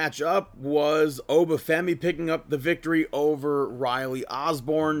next match up was Obafemi picking up the victory over Riley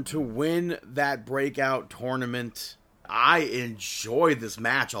Osborne to win that breakout tournament. I enjoyed this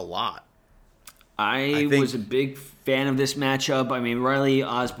match a lot. I was a big fan of this matchup. I mean, Riley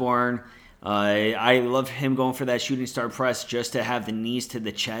Osborne... I love him going for that shooting star press just to have the knees to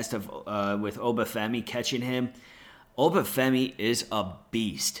the chest of with Obafemi catching him. Obafemi is a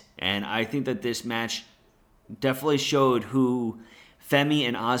beast, and I think that this match definitely showed who Femi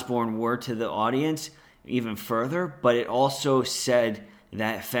and Osborne were to the audience even further, but it also said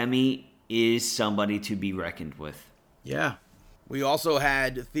that Femi is somebody to be reckoned with. Yeah. We also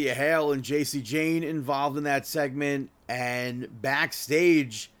had Thea Hale and JC Jane involved in that segment, and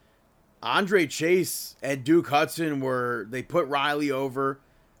backstage... Andre Chase and Duke Hudson they put Riley over,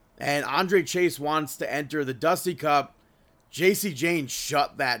 and Andre Chase wants to enter the Dusty Cup. JC Jane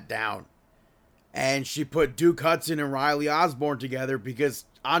shut that down, and she put Duke Hudson and Riley Osborne together because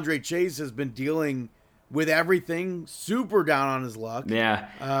Andre Chase has been dealing with everything, super down on his luck. Yeah.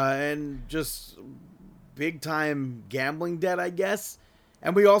 And just big time gambling debt, I guess.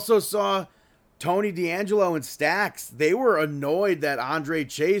 And we also saw Tony D'Angelo and Stax. They were annoyed that Andre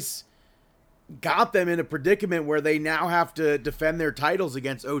Chase got them in a predicament where they now have to defend their titles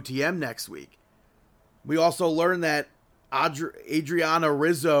against OTM next week. We also learned that Adriana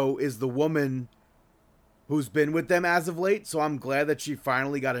Rizzo is the woman who's been with them as of late, so I'm glad that she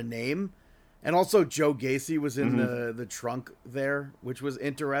finally got a name. And also Joe Gacy was in the trunk there, which was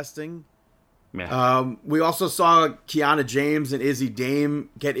interesting. Yeah. We also saw Kiana James and Izzy Dame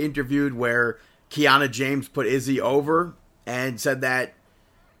get interviewed, where Kiana James put Izzy over and said that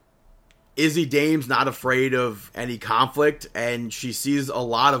Izzy Dame's not afraid of any conflict, and she sees a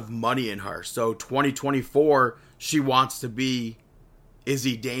lot of money in her. So 2024, she wants to be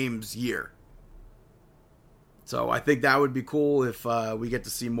Izzy Dame's year. So I think that would be cool if we get to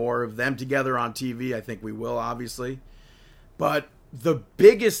see more of them together on TV. I think we will, obviously. But the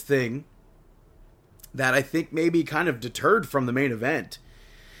biggest thing that I think maybe kind of deterred from the main event,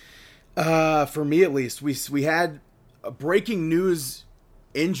 for me at least, we had a breaking news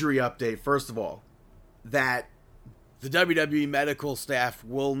injury update, first of all, that the WWE medical staff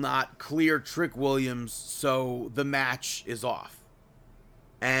will not clear Trick Williams, so the match is off.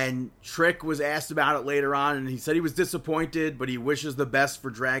 And Trick was asked about it later on, and he said he was disappointed, but he wishes the best for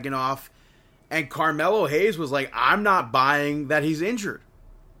Dragunov. And Carmelo Hayes was like, I'm not buying that he's injured.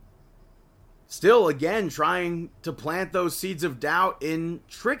 Still, again, trying to plant those seeds of doubt in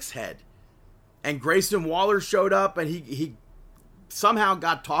Trick's head. And Grayson Waller showed up, and he somehow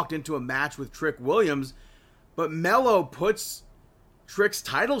got talked into a match with Trick Williams, but Melo puts Trick's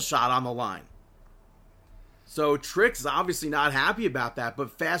title shot on the line. So Trick's obviously not happy about that,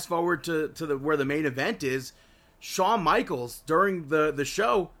 but fast forward to where the main event is, Shawn Michaels, during the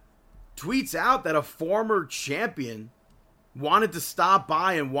show, tweets out that a former champion wanted to stop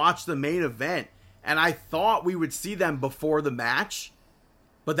by and watch the main event, and I thought we would see them before the match,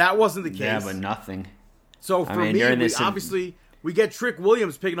 but that wasn't the case. Yeah, but nothing. So for me, we get Trick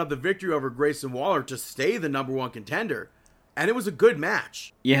Williams picking up the victory over Grayson Waller to stay the number one contender. And it was a good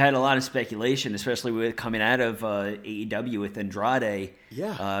match. You had a lot of speculation, especially with coming out of AEW with Andrade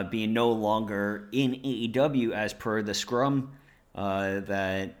being no longer in AEW as per the scrum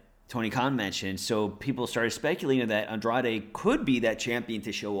that Tony Khan mentioned. So people started speculating that Andrade could be that champion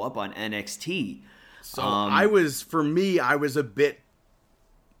to show up on NXT. So I was a bit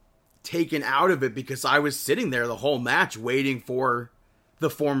taken out of it because I was sitting there the whole match waiting for the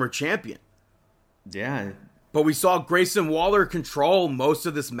former champion. Yeah. But we saw Grayson Waller control most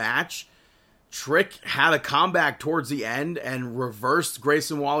of this match. Trick had a comeback towards the end and reversed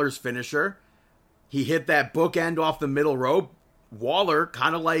Grayson Waller's finisher. He hit that bookend off the middle rope. Waller,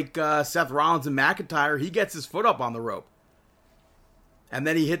 kind of like Seth Rollins and McIntyre, he gets his foot up on the rope. And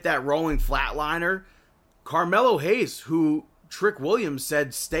then he hit that rolling flatliner. Carmelo Hayes, who Trick Williams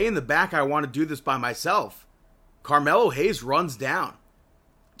said, stay in the back, I want to do this by myself. Carmelo Hayes runs down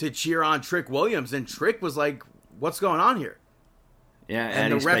to cheer on Trick Williams, and Trick was like, what's going on here? Yeah,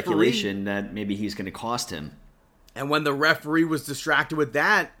 and the speculation that maybe he's going to cost him. And when the referee was distracted with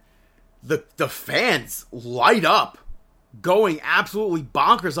that, the fans light up, going absolutely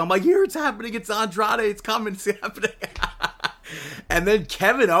bonkers. I'm like, here it's happening, it's Andrade, it's coming, it's happening. And then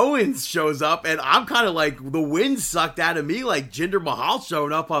Kevin Owens shows up, and I'm kind of like, the wind sucked out of me like Jinder Mahal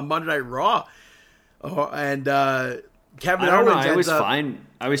showing up on Monday Night Raw. Kevin Owens. I was fine.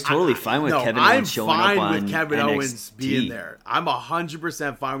 I was totally fine with Kevin Owens showing up on NXT. I'm fine with Kevin Owens being there. I'm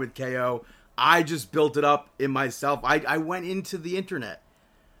 100% fine with KO. I just built it up in myself. I went into the internet.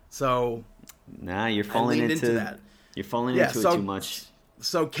 So nah, you're falling into that. You're falling into it too much.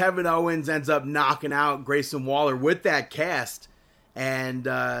 So Kevin Owens ends up knocking out Grayson Waller with that cast, and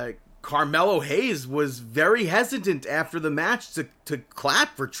Carmelo Hayes was very hesitant after the match to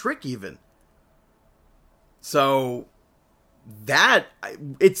clap for Trick even. So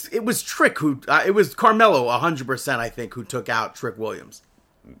it was Trick who it was Carmelo 100%, I think, who took out Trick Williams.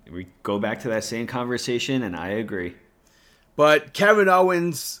 We go back to that same conversation, and I agree. But Kevin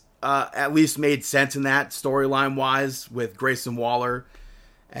Owens at least made sense in that storyline wise with Grayson Waller,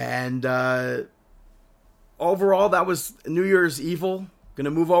 and overall that was New Year's Evil.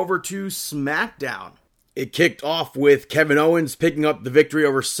 Gonna move over to SmackDown. It kicked off with Kevin Owens picking up the victory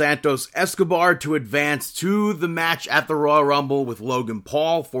over Santos Escobar to advance to the match at the Royal Rumble with Logan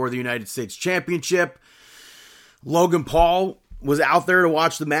Paul for the United States Championship. Logan Paul was out there to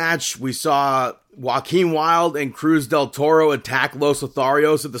watch the match. We saw Joaquin Wilde and Cruz del Toro attack Los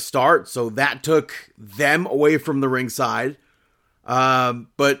Lotharios at the start, so that took them away from the ringside.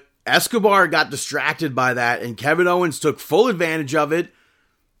 But Escobar got distracted by that, and Kevin Owens took full advantage of it.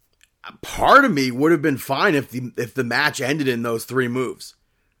 Part of me would have been fine if the match ended in those three moves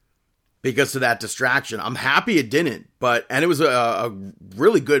because of that distraction. I'm happy it didn't, and it was a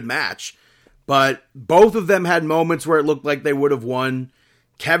really good match. But both of them had moments where it looked like they would have won.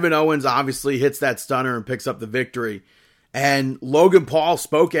 Kevin Owens obviously hits that stunner and picks up the victory. And Logan Paul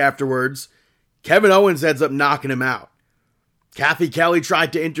spoke afterwards. Kevin Owens ends up knocking him out. Kathy Kelly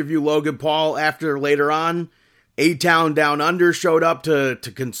tried to interview Logan Paul later on. A-Town Down Under showed up to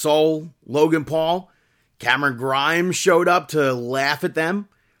console Logan Paul. Cameron Grimes showed up to laugh at them.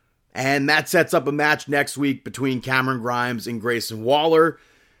 And that sets up a match next week between Cameron Grimes and Grayson Waller.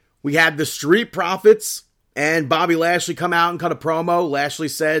 We had the Street Profits and Bobby Lashley come out and cut a promo. Lashley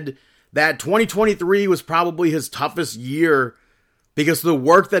said that 2023 was probably his toughest year because the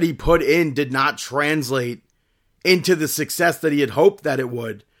work that he put in did not translate into the success that he had hoped that it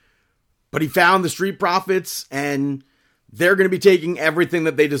would. But he found the Street Profits, and they're going to be taking everything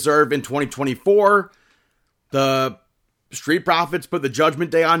that they deserve in 2024. The Street Profits put the Judgment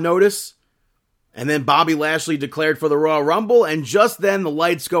Day on notice, and then Bobby Lashley declared for the Royal Rumble, and just then the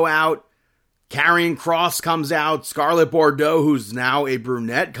lights go out. Karrion Kross comes out. Scarlett Bordeaux, who's now a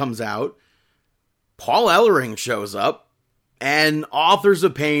brunette, comes out. Paul Ellering shows up, And Authors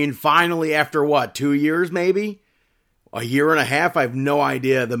of Pain finally, after what, 2 years maybe? A year and a half? I have no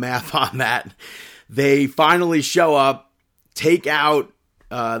idea the math on that. They finally show up, take out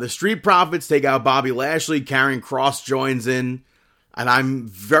the Street Profits, take out Bobby Lashley, Karrion Kross joins in, and I'm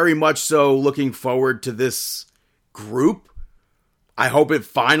very much so looking forward to this group. I hope it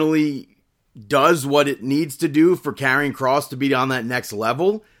finally does what it needs to do for Karrion Kross to be on that next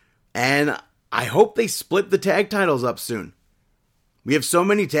level, and I hope they split the tag titles up soon. We have so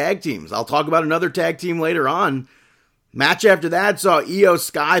many tag teams. I'll talk about another tag team later on. Match after that saw Io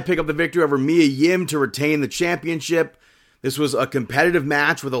Sky pick up the victory over Mia Yim to retain the championship. This was a competitive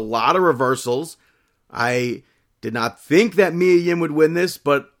match with a lot of reversals. I did not think that Mia Yim would win this,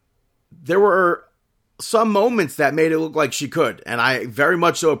 but there were some moments that made it look like she could, and I very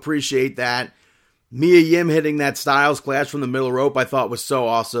much so appreciate that. Mia Yim hitting that Styles Clash from the middle rope I thought was so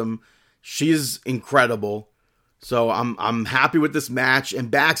awesome. She's incredible. So I'm happy with this match. And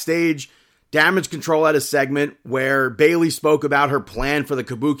backstage, Damage Control had a segment where Bayley spoke about her plan for the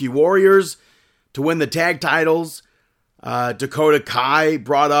Kabuki Warriors to win the tag titles. Dakota Kai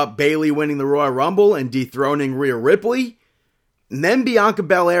brought up Bayley winning the Royal Rumble and dethroning Rhea Ripley. And then Bianca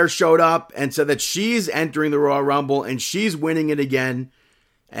Belair showed up and said that she's entering the Royal Rumble and she's winning it again.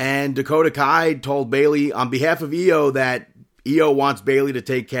 And Dakota Kai told Bayley on behalf of Io that Io wants Bayley to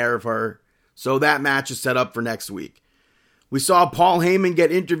take care of her. So that match is set up for next week. We saw Paul Heyman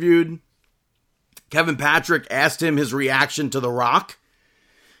get interviewed. Kevin Patrick asked him his reaction to The Rock.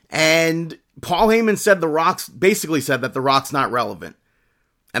 And Paul Heyman said basically said that The Rock's not relevant.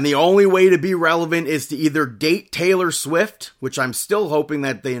 And the only way to be relevant is to either date Taylor Swift, which I'm still hoping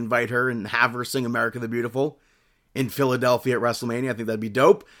that they invite her and have her sing America the Beautiful in Philadelphia at WrestleMania. I think that'd be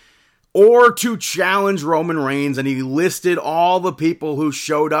dope. Or to challenge Roman Reigns, and he listed all the people who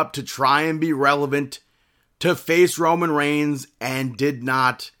showed up to try and be relevant to face Roman Reigns and did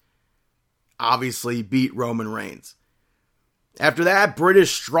not, obviously, beat Roman Reigns. After that,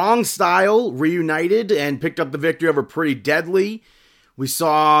 British Strong Style reunited and picked up the victory over Pretty Deadly. We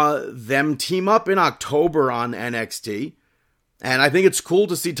saw them team up in October on NXT, and I think it's cool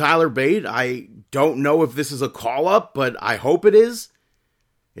to see Tyler Bate. I don't know if this is a call-up, but I hope it is.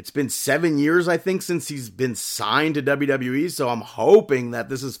 It's been 7 years, I think, since he's been signed to WWE, so I'm hoping that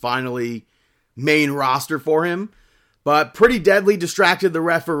this is finally main roster for him. But Pretty Deadly distracted the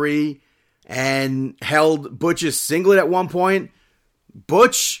referee and held Butch's singlet at one point.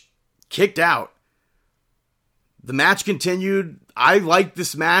 Butch kicked out. The match continued. I liked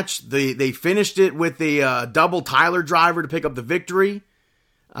this match. They finished it with a double Tyler driver to pick up the victory.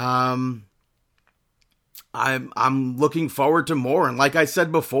 I'm looking forward to more. And like I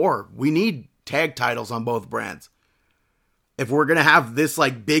said before, we need tag titles on both brands. If we're going to have this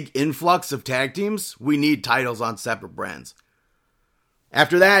like big influx of tag teams, we need titles on separate brands.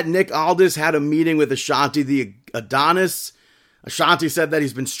 After that, Nick Aldis had a meeting with Ashanti the Adonis. Ashanti said that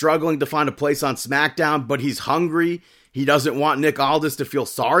he's been struggling to find a place on SmackDown, but he's hungry. He doesn't want Nick Aldis to feel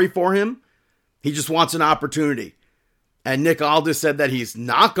sorry for him. He just wants an opportunity. And Nick Aldis said that he's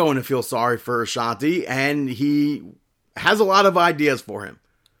not going to feel sorry for Ashanti, and he has a lot of ideas for him.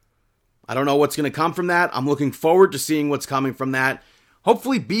 I don't know what's going to come from that. I'm looking forward to seeing what's coming from that.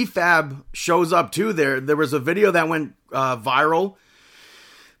 Hopefully B-Fab shows up too. There was a video that went viral,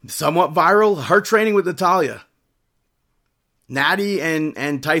 somewhat viral, her training with Natalya. Natty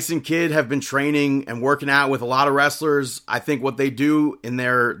and Tyson Kidd have been training and working out with a lot of wrestlers. I think what they do in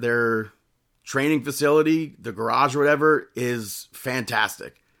their training facility, the garage or whatever, is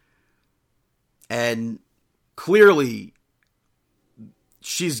fantastic. And clearly,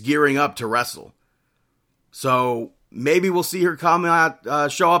 she's gearing up to wrestle. So maybe we'll see her come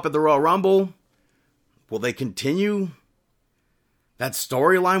out, show up at the Royal Rumble. Will they continue that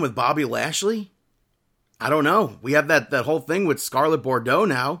storyline with Bobby Lashley? I don't know. We have that whole thing with Scarlett Bordeaux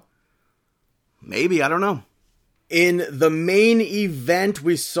now. Maybe, I don't know. In the main event,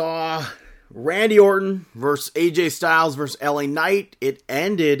 we saw Randy Orton versus AJ Styles versus LA Knight. It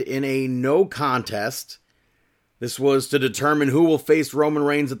ended in a no contest. This was to determine who will face Roman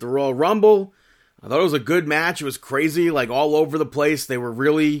Reigns at the Royal Rumble. I thought it was a good match. It was crazy, like all over the place. They were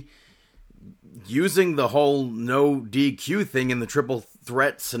really using the whole no DQ thing in the triple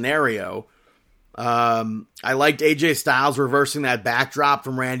threat scenario. I liked AJ Styles reversing that backdrop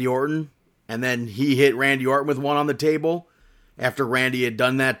from Randy Orton, and then he hit Randy Orton with one on the table after Randy had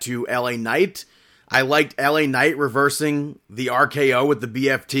done that to LA Knight. I liked LA Knight reversing the RKO with the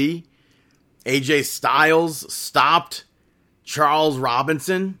BFT. AJ Styles stopped Charles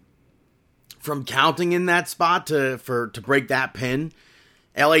Robinson from counting in that spot to break that pin.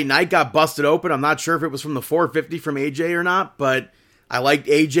 LA Knight got busted open. I'm not sure if it was from the 450 from AJ or not, but I liked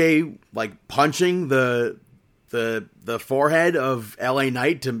AJ like punching the forehead of LA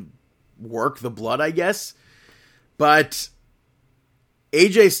Knight to work the blood, I guess. But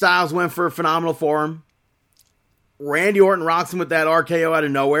AJ Styles went for a phenomenal forearm. Randy Orton rocks him with that RKO out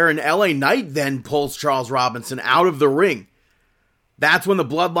of nowhere, and LA Knight then pulls Charles Robinson out of the ring. That's when the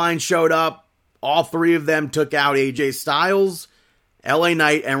Bloodline showed up. All three of them took out AJ Styles, LA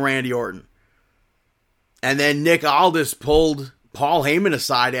Knight, and Randy Orton. And then Nick Aldis pulled Paul Heyman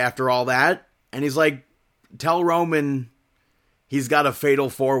aside after all that, and he's like, tell Roman he's got a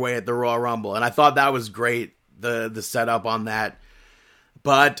fatal four-way at the Royal Rumble. And I thought that was great, the setup on that.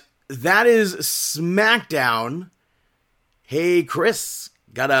 But that is SmackDown. Hey, Chris,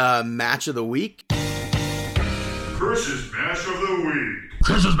 got a match of the week? Chris's match of the week.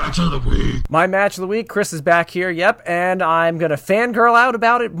 Chris's match of the week. My match of the week, Chris is back here, yep, and I'm going to fangirl out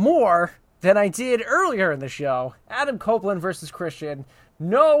about it more than I did earlier in the show. Adam Copeland versus Christian.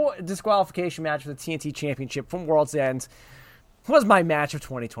 No disqualification match for the TNT Championship from World's End was my match of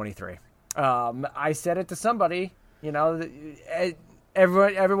 2023. I said it to somebody, you know,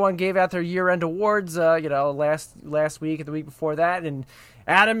 everyone gave out their year-end awards, last week and the week before that, and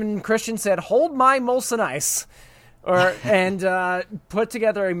Adam and Christian said, hold my Molson Ice, and put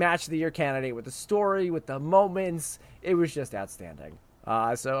together a match of the year candidate with the story, with the moments. It was just outstanding.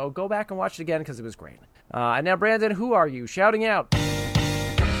 So go back and watch it again because it was great. And now, Brandon, who are you shouting out?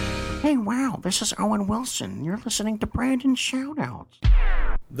 Hey, wow, this is Owen Wilson. You're listening to Brandon's Shoutouts.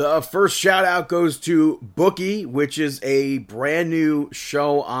 The first shout out goes to Bookie, which is a brand new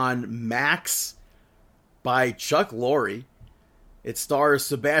show on Max by Chuck Lorre. It stars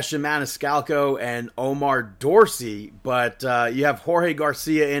Sebastian Maniscalco and Omar Dorsey, but you have Jorge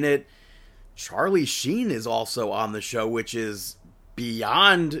Garcia in it. Charlie Sheen is also on the show, which is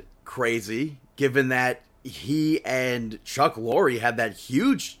beyond crazy, given that he and Chuck Lorre had that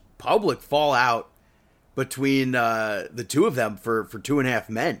huge public fallout between the two of them for 2.5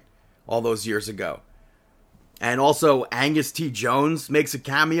 Men all those years ago. And also Angus T. Jones makes a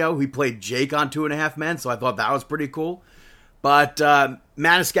cameo. He played Jake on 2.5 Men, so I thought that was pretty cool. But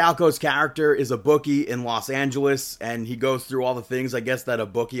Maniscalco's character is a bookie in Los Angeles, and he goes through all the things, I guess, that a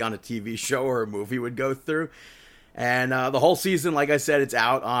bookie on a TV show or a movie would go through. And the whole season, like I said, it's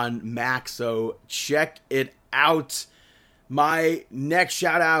out on Max, so check it out. My next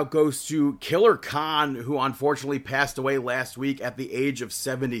shout out goes to Killer Khan, who unfortunately passed away last week at the age of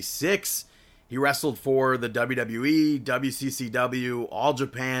 76. He wrestled for the WWE, WCCW, All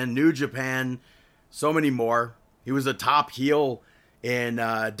Japan, New Japan, so many more. He was a top heel in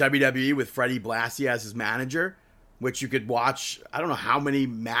WWE with Freddie Blassie as his manager, which you could watch. I don't know how many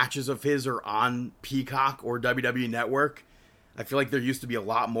matches of his are on Peacock or WWE Network. I feel like there used to be a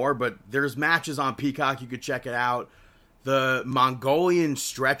lot more, but there's matches on Peacock. You could check it out. The Mongolian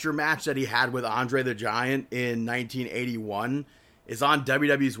stretcher match that he had with Andre the Giant in 1981 is on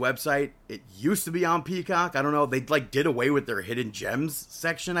WWE's website. It used to be on Peacock. I don't know. They did away with their hidden gems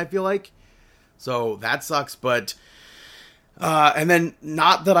section, I feel like. So that sucks. But, and then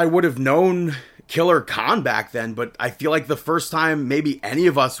not that I would have known Killer Khan back then, but I feel like the first time maybe any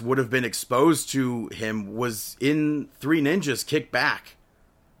of us would have been exposed to him was in Three Ninjas Kick Back.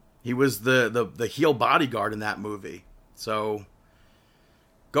 He was the heel bodyguard in that movie. So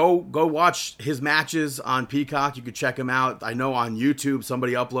go watch his matches on Peacock. You could check him out. I know on YouTube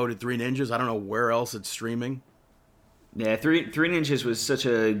somebody uploaded Three Ninjas. I don't know where else it's streaming. Yeah, Three Ninjas was such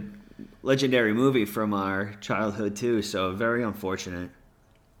a legendary movie from our childhood too, so very unfortunate.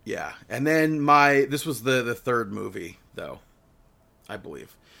 Yeah, and then this was the third movie, though, I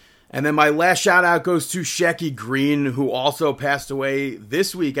believe. And then my last shout out goes to Shecky Green, who also passed away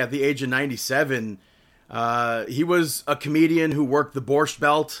this week at the age of 97. He was a comedian who worked the Borscht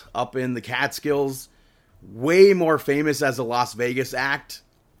Belt up in the Catskills, way more famous as a Las Vegas act,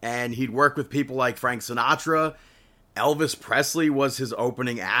 and he'd work with people like Frank Sinatra. Elvis Presley was his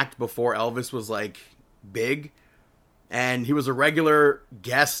opening act before Elvis was big, and he was a regular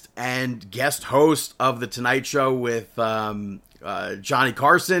guest and guest host of The Tonight Show with Johnny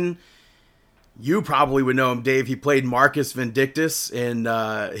Carson. You probably would know him, Dave. He played Marcus Vindictus in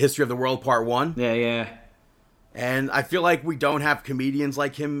History of the World Part 1. Yeah. And I feel like we don't have comedians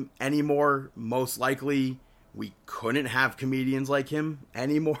like him anymore. Most likely, we couldn't have comedians like him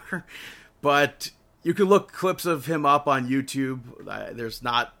anymore. But you can look clips of him up on YouTube. There's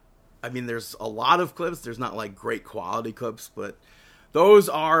a lot of clips. There's not great quality clips, but those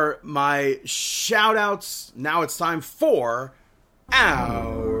are my shout outs. Now it's time for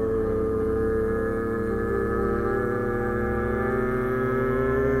our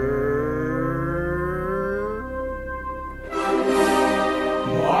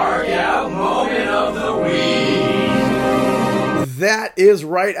is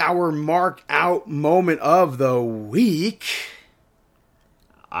right, our mark out moment of the week.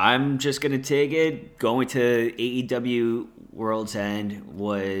 I'm just going to take it. Going to AEW Worlds End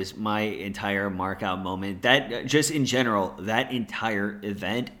was my entire mark out moment. That, just in general, that entire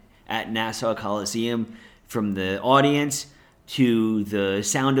event at Nassau Coliseum, from the audience to the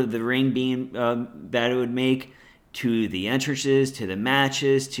sound of the ring being that it would make, to the entrances, to the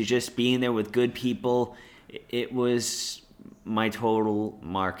matches, to just being there with good people, it was my total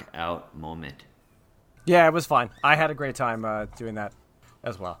mark out moment. Yeah, it was fun. I had a great time doing that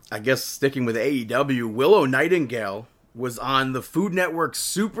as well. I guess sticking with AEW, Willow Nightingale was on the Food Network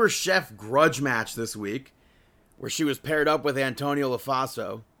Super Chef Grudge match this week, where she was paired up with Antonio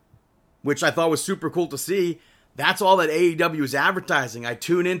LaFaso, which I thought was super cool to see. That's all that AEW is advertising. I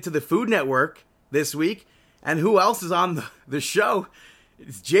tune into the Food Network this week, and who else is on the show?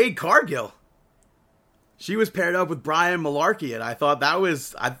 It's Jade Cargill. She was paired up with Brian Malarkey, and I thought that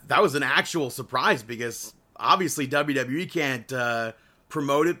was an actual surprise, because obviously WWE can't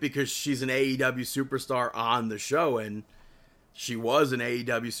promote it because she's an AEW superstar on the show, and she was an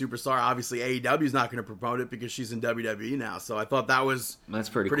AEW superstar. Obviously, AEW is not going to promote it because she's in WWE now. So I thought that's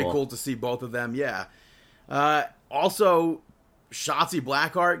pretty cool to see both of them. Yeah. Also, Shotzi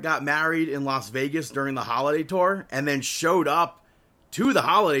Blackheart got married in Las Vegas during the holiday tour, and then showed up to the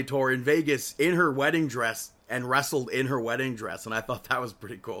holiday tour in Vegas in her wedding dress and wrestled in her wedding dress, and I thought that was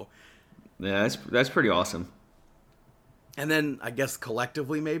pretty cool. Yeah, that's pretty awesome. And then, I guess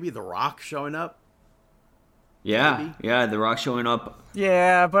collectively, maybe The Rock showing up. Yeah, maybe? Yeah, The Rock showing up.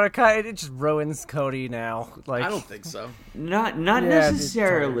 Yeah, but it just ruins Cody now. Like, I don't think so. Not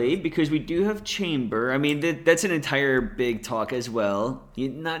necessarily, because we do have Chamber. I mean, that's an entire big talk as well.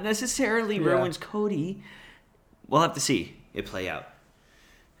 Not necessarily ruins Cody. We'll have to see it play out.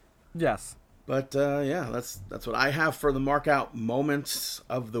 Yes. But, that's what I have for the mark out moments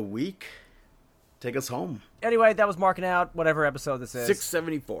of the week. Take us home. Anyway, that was Markin Out, whatever episode this is.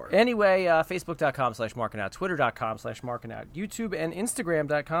 674. Anyway, Facebook.com/MarkinOut, Twitter.com/MarkinOut, YouTube and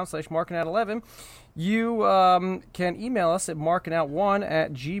Instagram.com/MarkinOut11. You can email us at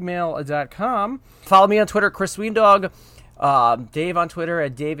markinout1@gmail.com. Follow me on Twitter, Chris Weendog. Dave on Twitter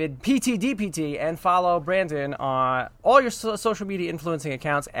at DavidPTDPT, and follow Brandon on all your social media influencing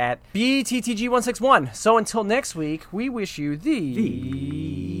accounts at BTTG161. So until next week, we wish you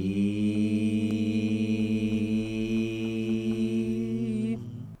the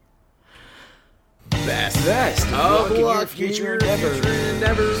best of luck in your future endeavors.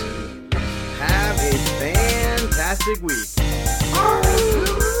 Have a fantastic week.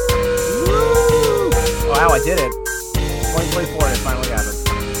 Wow, I did it. 2024, it finally happened.